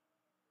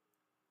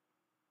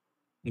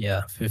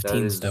 Yeah,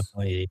 15 is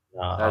definitely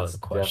not out of the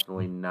question. That's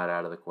definitely not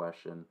out of the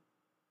question.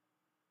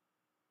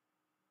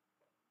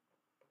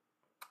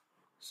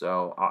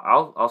 So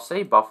I'll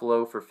say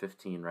Buffalo for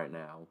 15 right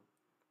now,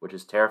 which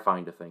is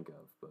terrifying to think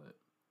of, but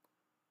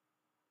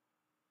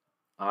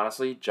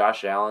honestly,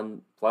 Josh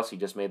Allen, plus he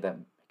just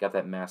got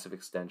that massive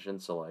extension,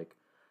 so like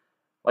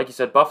you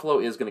said, Buffalo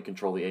is going to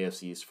control the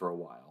AFC East for a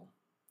while.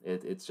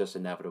 It's just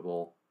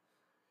inevitable.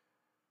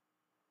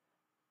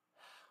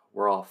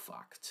 We're all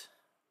fucked.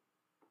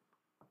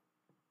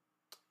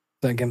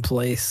 Second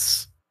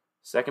place,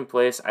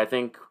 I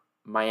think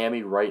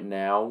Miami right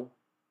now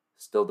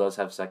still does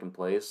have second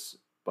place,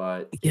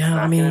 but it's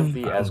not going to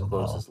be as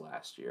close as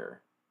last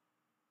year.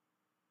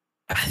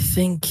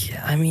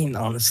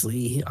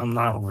 Honestly, I'm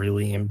not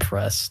really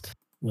impressed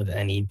with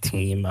any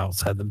team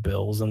outside the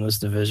Bills in this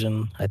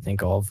division. I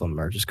think all of them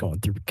are just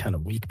going through kind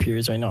of weak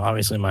periods right now.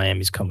 Obviously,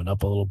 Miami's coming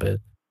up a little bit.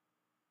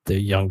 They're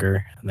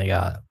younger, and they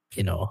got,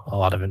 a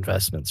lot of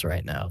investments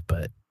right now,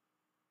 but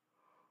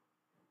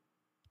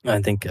I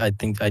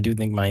do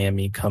think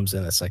Miami comes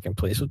in at second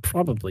place with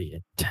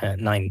probably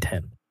 10.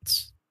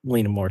 It's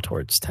leaning more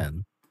towards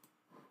 10.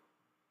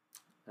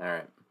 All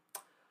right.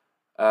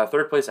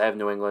 Third place, I have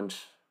New England.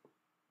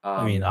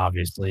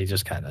 Obviously,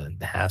 just kind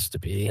of has to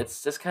be.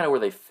 It's just kind of where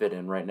they fit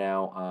in right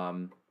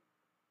now.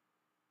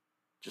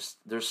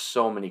 There's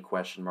so many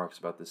question marks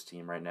about this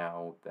team right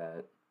now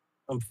that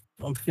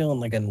I'm feeling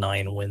like a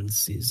 9-win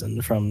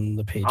season from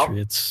the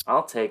Patriots.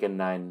 I'll take a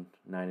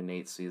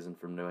 9-8 season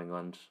from New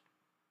England.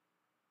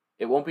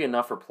 It won't be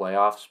enough for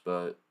playoffs,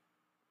 but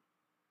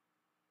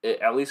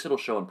at least it'll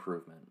show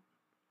improvement.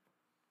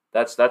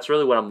 That's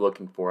really what I'm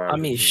looking for.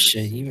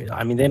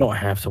 They don't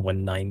have to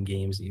win 9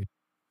 games even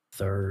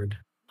third,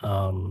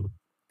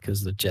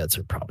 because the Jets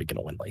are probably going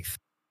to win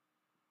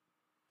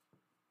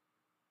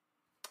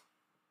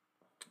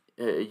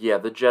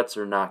the Jets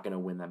are not going to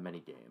win that many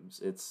games.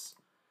 It's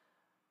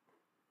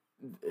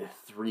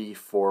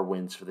 3-4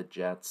 wins for the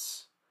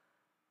Jets.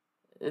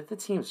 The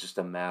team's just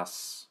a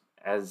mess,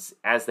 as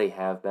they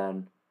have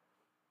been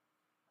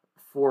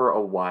for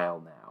a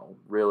while now.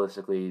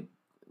 Realistically,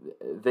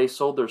 they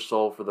sold their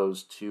soul for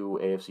those 2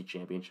 AFC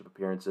Championship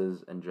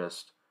appearances, and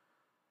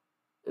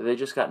they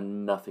just got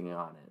nothing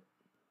on it.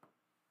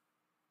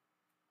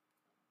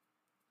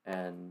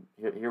 And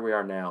here we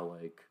are now,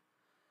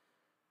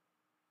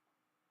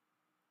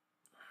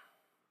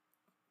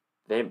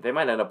 they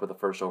might end up with the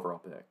first overall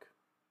pick.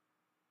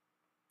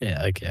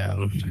 Yeah,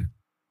 again.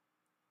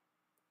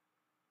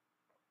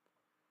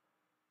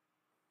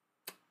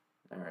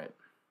 All right.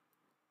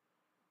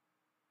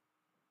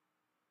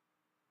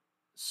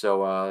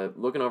 So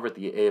looking over at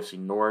the AFC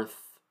North,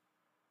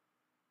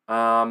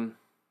 I'm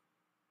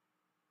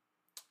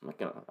not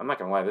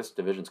gonna lie, this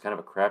division's kind of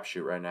a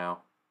crapshoot right now.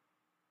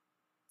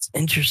 It's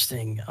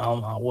interesting.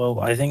 Well,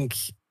 I think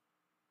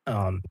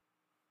um,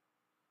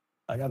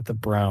 I got the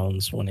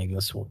Browns winning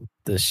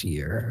this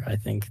year. I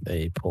think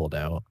they pulled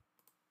out.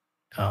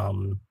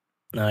 And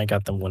I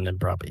got them winning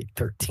probably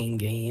 13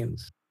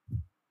 games.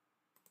 I'm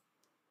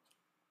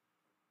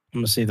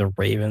gonna say the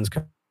Ravens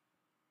come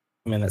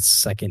in at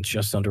second,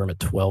 just under them at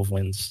 12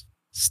 wins.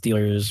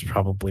 Steelers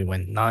probably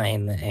win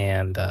 9,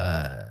 and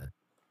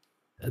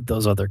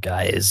those other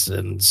guys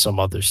in some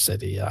other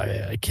city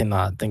I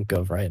cannot think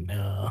of right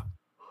now.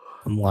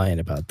 I'm lying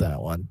about that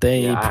one.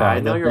 I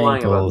know you're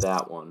lying about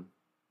that one.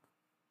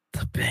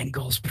 The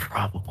Bengals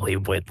probably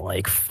win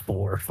like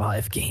 4 or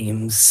 5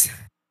 games.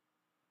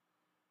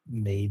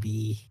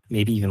 Maybe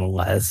even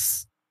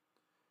less.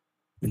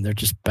 I mean, they're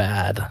just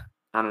bad.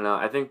 I don't know.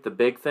 I think the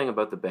big thing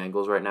about the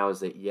Bengals right now is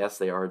that, yes,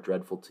 they are a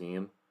dreadful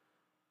team.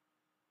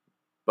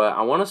 But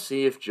I want to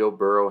see if Joe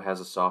Burrow has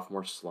a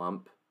sophomore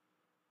slump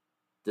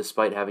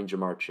despite having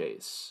Jamar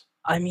Chase.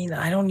 I mean,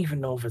 I don't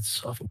even know if it's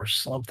sophomore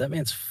slump. That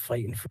man's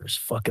fighting for his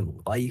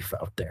fucking life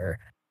out there.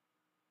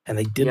 And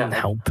they didn't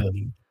help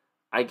him.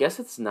 I guess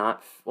it's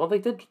not... Well, they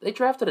did. They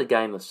drafted a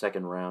guy in the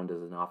second round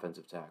as an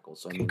offensive tackle.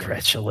 So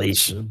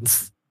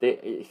Congratulations.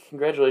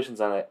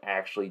 Congratulations on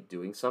actually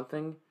doing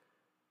something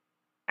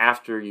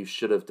after you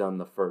should have done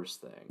the first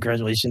thing.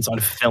 Congratulations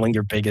on filling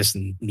your biggest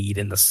need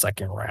in the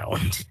second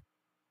round.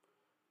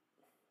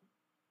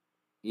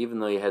 Even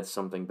though you had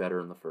something better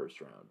in the first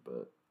round,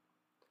 but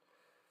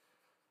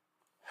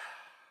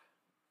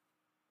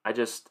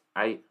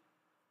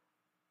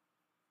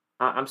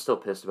I'm still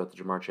pissed about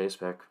the Jamar Chase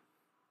pick.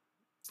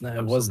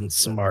 It wasn't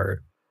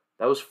smart.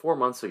 That was 4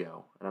 months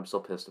ago, and I'm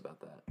still pissed about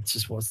that. It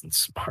just wasn't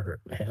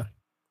smart, man.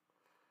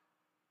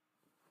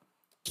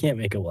 Can't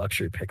make a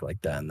luxury pick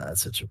like that in that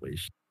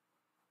situation.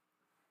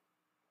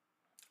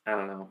 I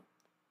don't know.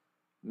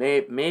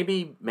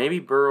 Maybe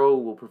Burrow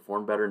will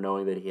perform better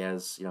knowing that he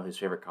has, his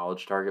favorite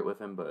college target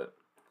with him, but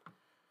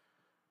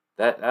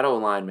that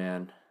O-line,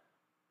 man.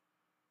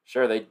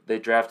 Sure, they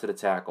drafted a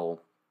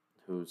tackle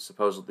who's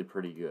supposedly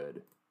pretty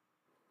good.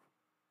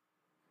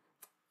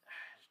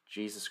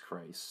 Jesus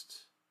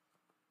Christ.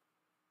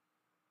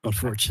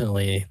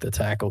 Unfortunately, the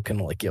tackle can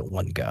only get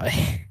one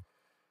guy.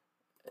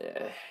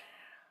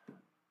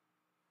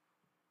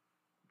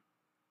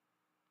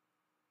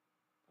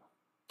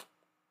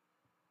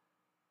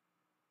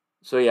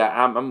 So yeah,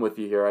 I'm with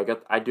you here.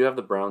 I do have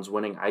the Browns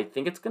winning. I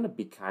think it's going to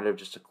be kind of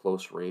just a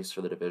close race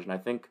for the division. I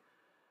think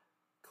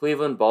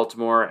Cleveland,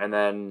 Baltimore, and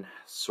then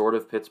sort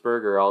of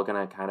Pittsburgh are all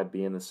going to kind of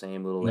be in the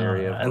same little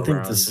area. I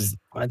think this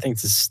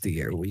is the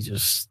year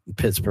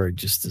Pittsburgh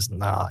just does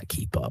not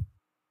keep up.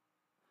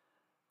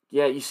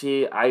 Yeah, you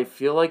see, I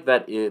feel like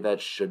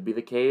that should be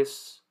the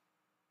case,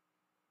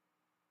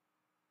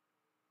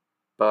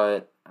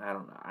 but I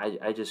don't know.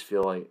 I just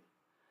feel like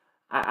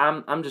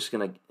I'm just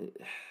gonna.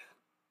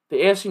 The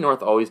AFC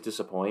North always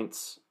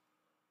disappoints,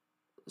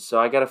 so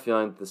I got a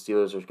feeling that the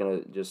Steelers are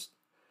gonna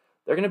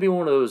they're gonna be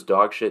one of those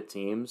dog shit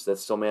teams that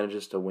still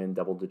manages to win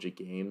double-digit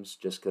games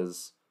just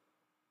because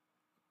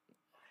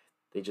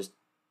they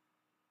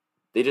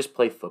just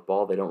play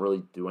football. They don't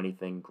really do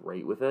anything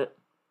great with it.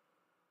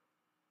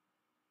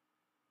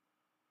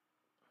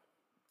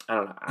 I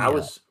don't know.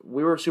 Yeah.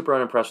 We were super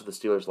unimpressed with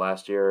the Steelers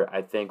last year.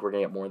 I think we're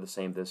gonna get more of the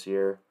same this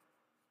year,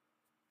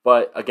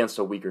 but against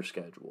a weaker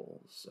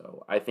schedule.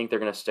 So I think they're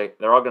gonna stick.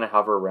 They're all gonna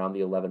hover around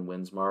the 11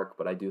 wins mark,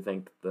 but I do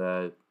think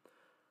the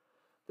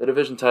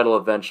division title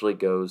eventually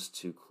goes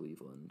to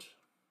Cleveland.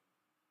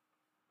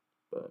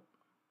 But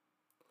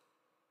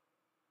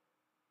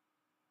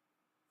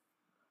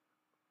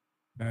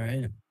All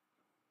right.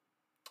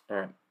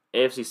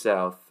 AFC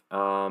South.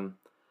 The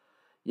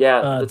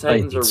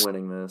Titans are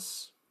winning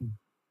this.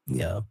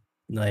 Yeah,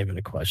 not even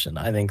a question.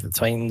 I think the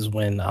Titans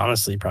win,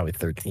 honestly, probably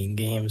 13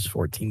 games,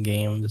 14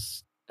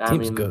 games.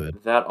 Team's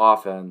good. That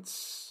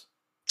offense.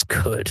 It's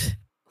good.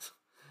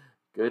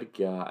 Good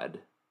God.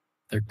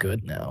 They're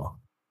good now.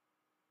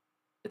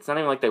 It's not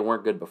even like they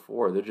weren't good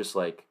before. They're just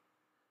like,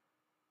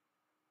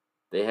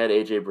 they had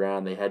A.J.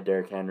 Brown, they had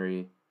Derrick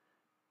Henry,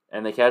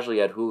 and they casually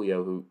had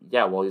Julio, who,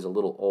 while he's a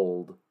little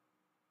old,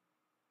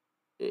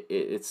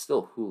 it's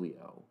still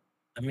Julio.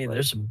 I mean,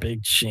 there's a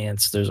big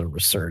chance there's a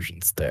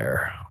resurgence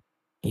there,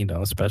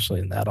 especially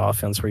in that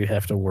offense where you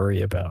have to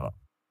worry about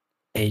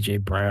A.J.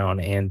 Brown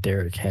and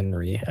Derrick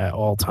Henry at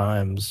all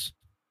times.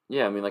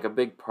 Yeah, I mean, like a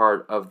big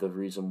part of the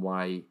reason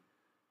why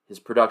his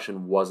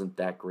production wasn't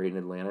that great in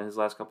Atlanta his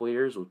last couple of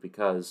years was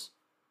because,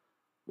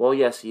 well,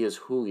 yes, he is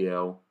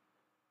Julio.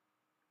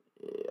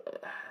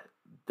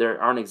 There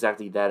aren't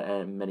exactly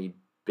that many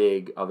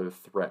big other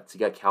threats. You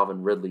got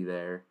Calvin Ridley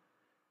there,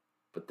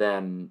 but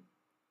then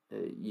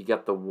you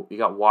got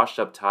washed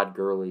up Todd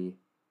Gurley,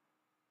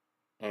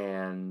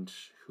 and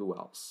who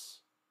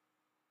else?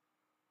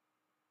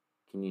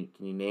 Can you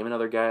name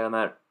another guy on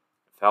that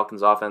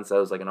Falcons offense that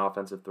was like an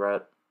offensive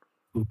threat?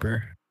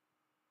 Hooper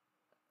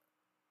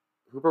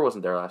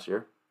wasn't there last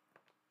year.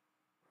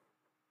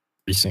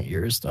 recent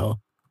years, though.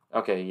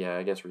 Okay, yeah,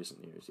 I guess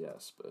recent years,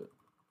 yes, but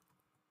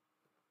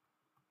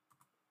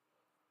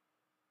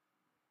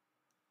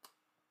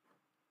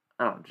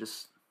I don't know,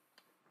 just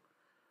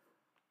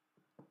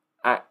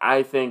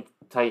I think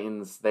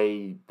Titans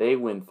they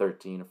win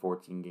 13 or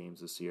 14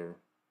 games this year.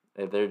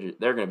 They're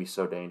going to be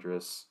so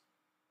dangerous.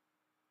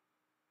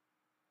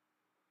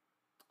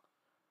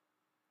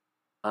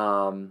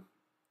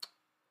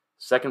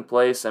 Second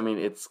place, I mean,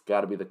 it's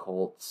got to be the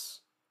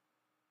Colts.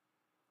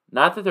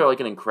 Not that they're like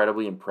an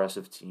incredibly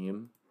impressive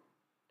team.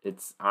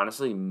 It's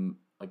honestly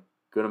a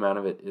good amount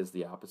of it is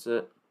the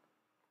opposite.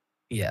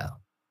 Yeah.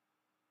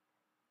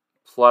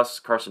 Plus,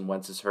 Carson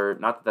Wentz is hurt.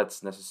 Not that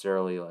that's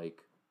necessarily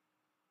like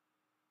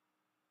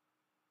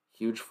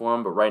huge for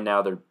them, but right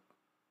now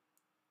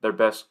their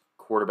best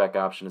quarterback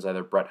option is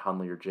either Brett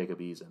Hundley or Jacob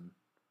Eason.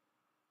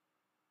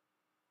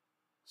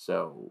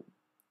 So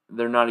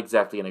they're not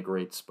exactly in a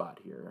great spot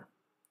here.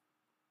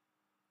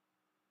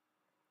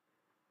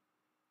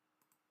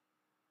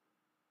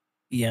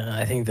 Yeah,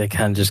 I think they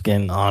kind of just get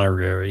an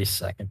honorary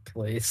second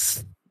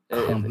place.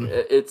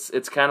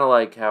 It's kind of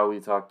like how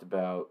we talked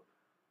about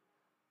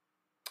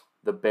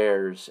the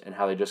Bears and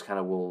how they just kind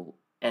of will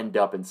end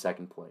up in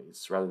second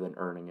place rather than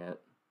earning it.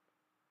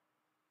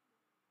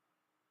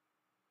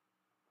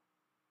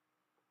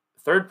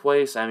 Third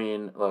place, I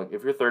mean, look,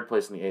 if you're third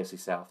place in the AFC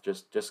South,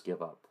 just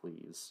give up,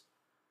 please.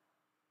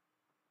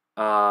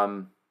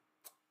 I'll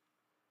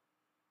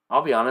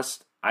be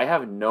honest, I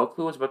have no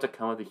clue what's about to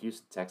come of the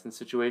Houston Texans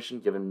situation,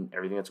 given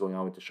everything that's going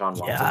on with Deshaun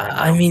Watson right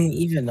now. I mean,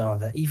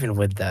 even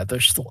with that, they're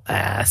still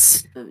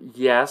ass.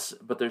 Yes,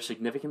 but they're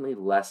significantly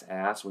less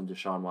ass when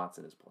Deshaun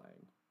Watson is playing.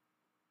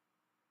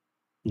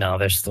 No,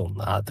 they're still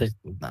not.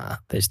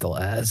 They're still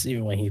ass.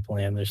 Even when he's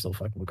playing, they're still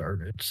fucking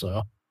garbage.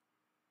 So,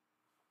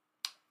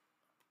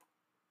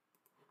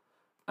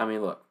 I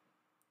mean, look.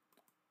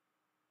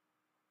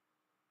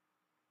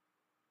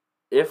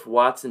 If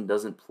Watson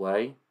doesn't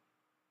play,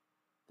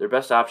 their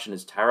best option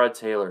is Tyrod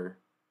Taylor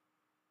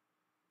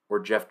or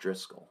Jeff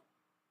Driscoll.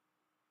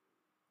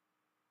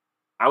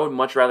 I would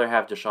much rather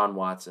have Deshaun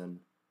Watson.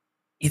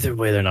 Either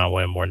way, they're not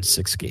winning more than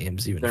 6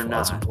 games, even if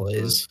Watson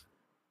plays.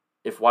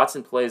 If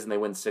Watson plays and they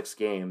win 6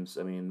 games,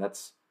 I mean,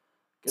 that's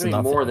going to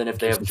be more than if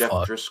they have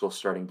Jeff Driscoll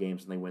starting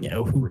games and they win 3.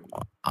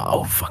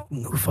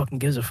 Who fucking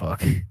gives a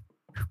fuck?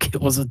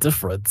 What's the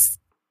difference?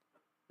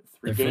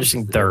 They're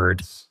finishing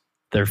third.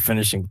 They're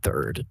finishing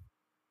third.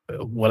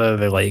 Whether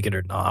they like it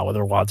or not,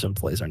 whether Watson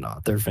plays or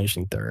not, they're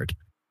finishing third.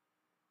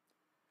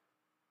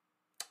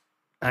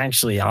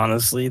 Actually,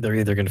 honestly, they're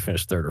either going to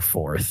finish third or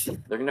fourth.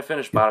 They're going to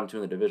finish bottom 2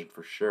 in the division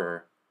for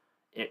sure.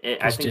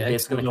 I think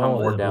it's going to come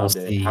more down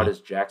to how does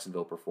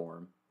Jacksonville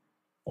perform.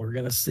 We're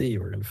going to see.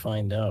 We're going to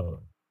find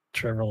out.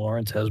 Trevor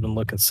Lawrence has been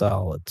looking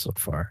solid so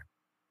far.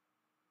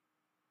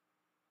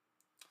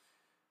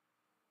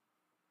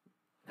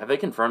 Have they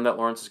confirmed that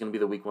Lawrence is going to be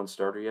the week 1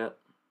 starter yet?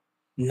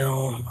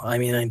 No, I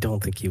mean, I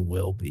don't think he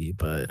will be,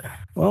 but,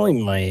 well, he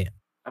might.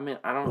 I mean,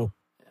 I don't...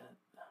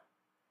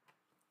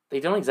 They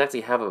don't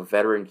exactly have a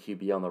veteran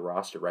QB on the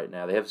roster right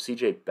now. They have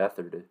C.J.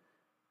 Beathard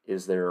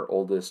is their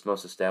oldest,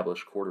 most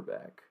established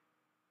quarterback.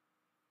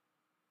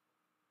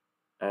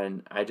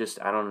 And I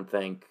don't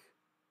think...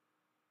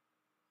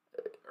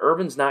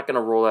 Urban's not going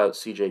to roll out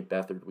C.J.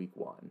 Beathard week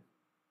 1.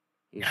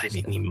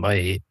 He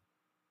might.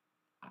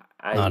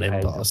 Not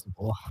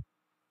impossible.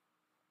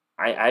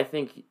 I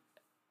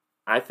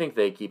think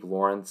they keep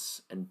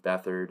Lawrence and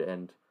Beathard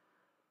and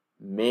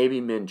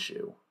maybe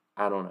Minshew.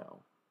 I don't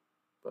know.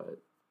 But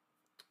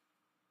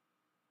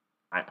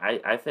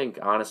I think,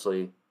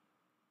 honestly,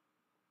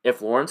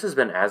 if Lawrence has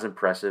been as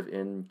impressive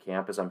in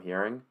camp as I'm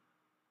hearing,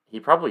 he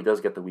probably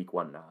does get the week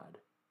 1 nod.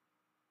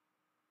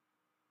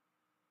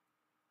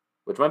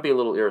 Which might be a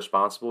little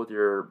irresponsible with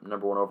your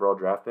number 1 overall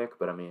draft pick,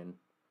 but I mean,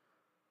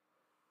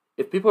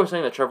 if people are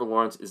saying that Trevor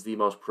Lawrence is the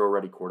most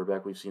pro-ready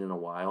quarterback we've seen in a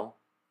while,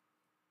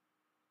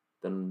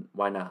 then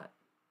why not?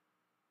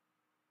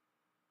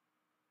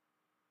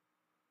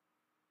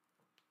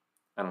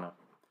 I don't know.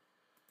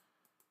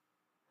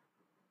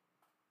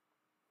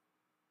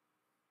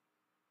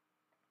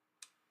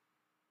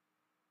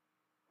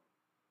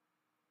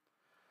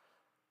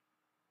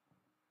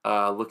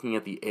 Looking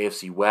at the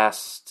AFC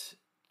West,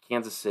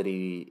 Kansas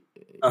City.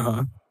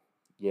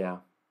 Yeah.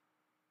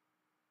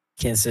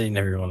 Kansas City and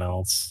everyone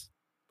else.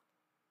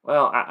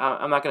 Well,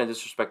 I'm not going to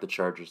disrespect the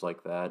Chargers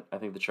like that. I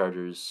think the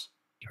Chargers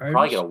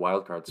probably get a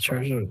wild card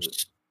spot.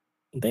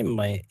 They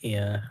might,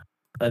 yeah.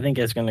 I think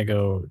it's going to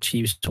go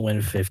Chiefs to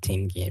win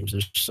 15 games or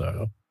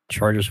so.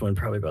 Chargers win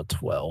probably about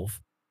 12.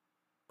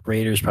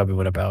 Raiders probably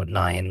win about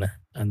 9.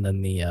 And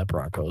then the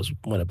Broncos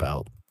win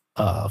about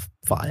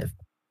 5.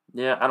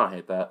 Yeah, I don't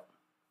hate that.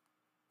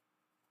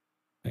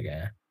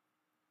 Okay.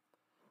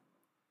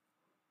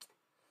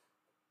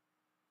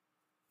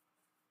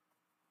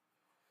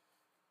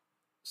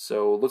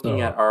 So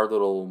looking at our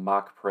little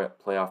mock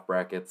playoff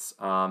brackets,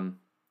 I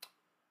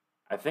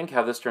think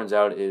how this turns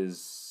out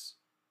is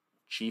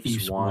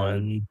Chiefs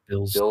 1,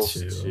 Bills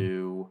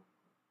 2,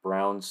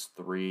 Browns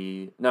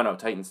 3. No,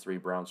 Titans 3,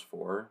 Browns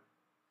 4.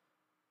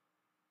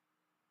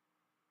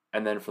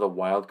 And then for the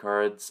wild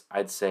cards,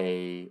 I'd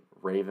say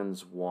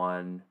Ravens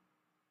 1,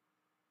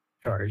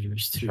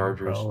 Chargers 2,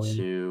 Chargers probably.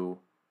 2,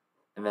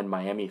 and then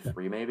Miami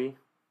 3 maybe.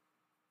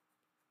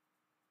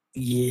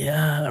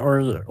 Yeah,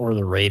 or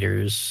the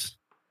Raiders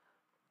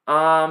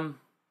Um,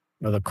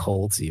 or the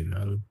Colts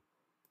even.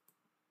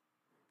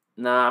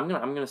 nah, I'm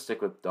gonna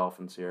stick with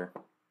Dolphins here.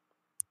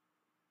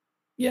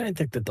 Yeah, I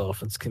think the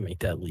Dolphins can make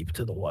that leap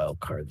to the wild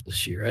card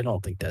this year. I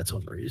don't think that's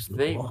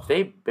unreasonable.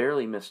 They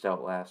barely missed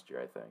out last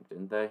year, I think,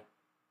 didn't they?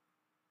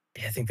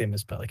 Yeah, I think they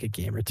missed by like a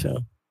game or two.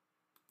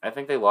 I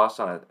think they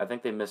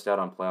missed out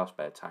on playoffs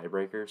by a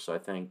tiebreaker. So I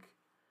think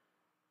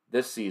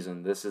this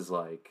season, this is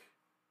like,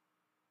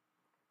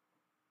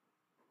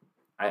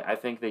 I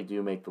think they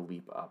do make the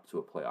leap up to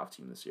a playoff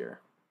team this year.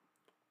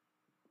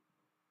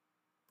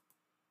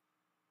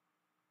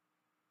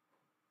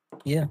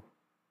 Yeah,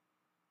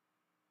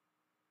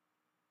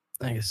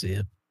 I can see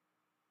it.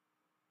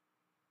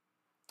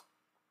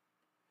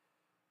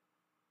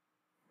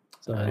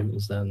 So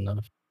is that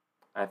enough?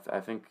 I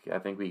think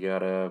we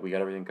got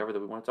everything covered that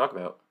we want to talk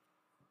about.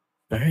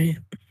 All right.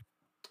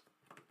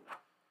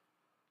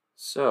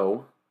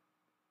 So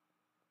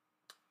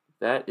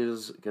that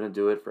is gonna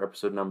do it for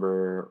episode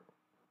number.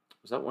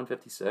 Was that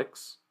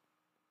 156?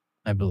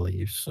 I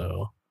believe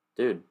so.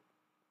 Dude,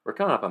 we're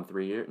coming up on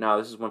 3 years. No,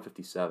 this is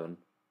 157.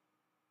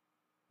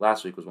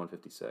 Last week was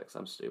 156.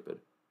 I'm stupid.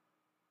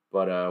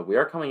 But we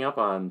are coming up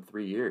on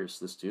 3 years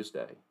this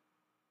Tuesday,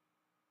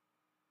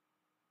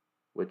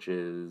 which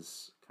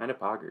is kind of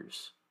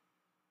poggers.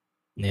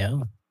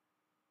 Yeah.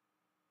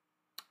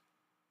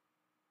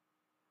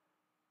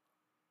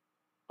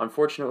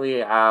 Unfortunately,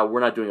 we're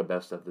not doing a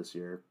best of this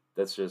year.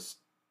 That's just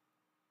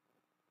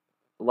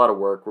a lot of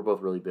work. We're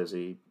both really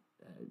busy.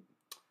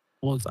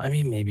 Well, I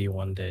mean, maybe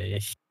one day.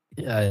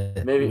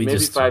 Maybe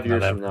 5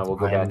 years from now we'll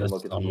go back and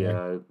look at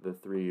summer. the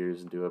 3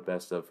 years and do a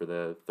best of for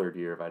the third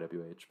year of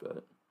IWH.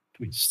 But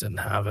We just didn't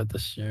have it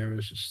this year. It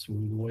was just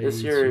way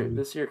this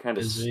year kind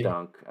of busy.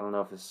 stunk. I don't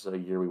know if this is a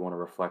year we want to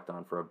reflect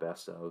on for a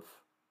best of.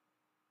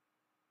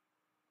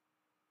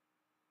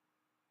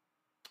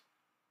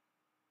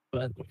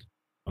 But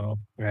well,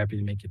 we're happy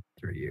to make it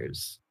 3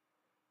 years.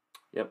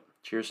 Yep.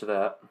 Cheers to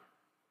that.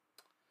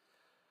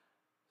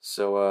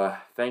 So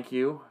thank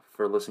you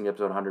for listening to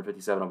episode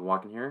 157 of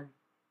Walking Here.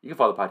 You can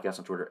follow the podcast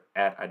on Twitter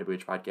at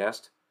IWH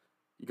Podcast.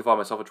 You can follow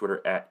myself on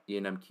Twitter at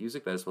Ian M.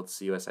 Cusick. That is spelled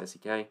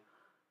CUSICK.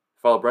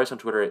 Follow Bryce on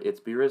Twitter at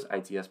ItsBrizz,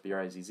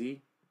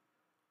 ITSBRIZZ.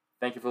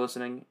 Thank you for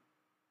listening,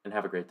 and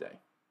have a great day.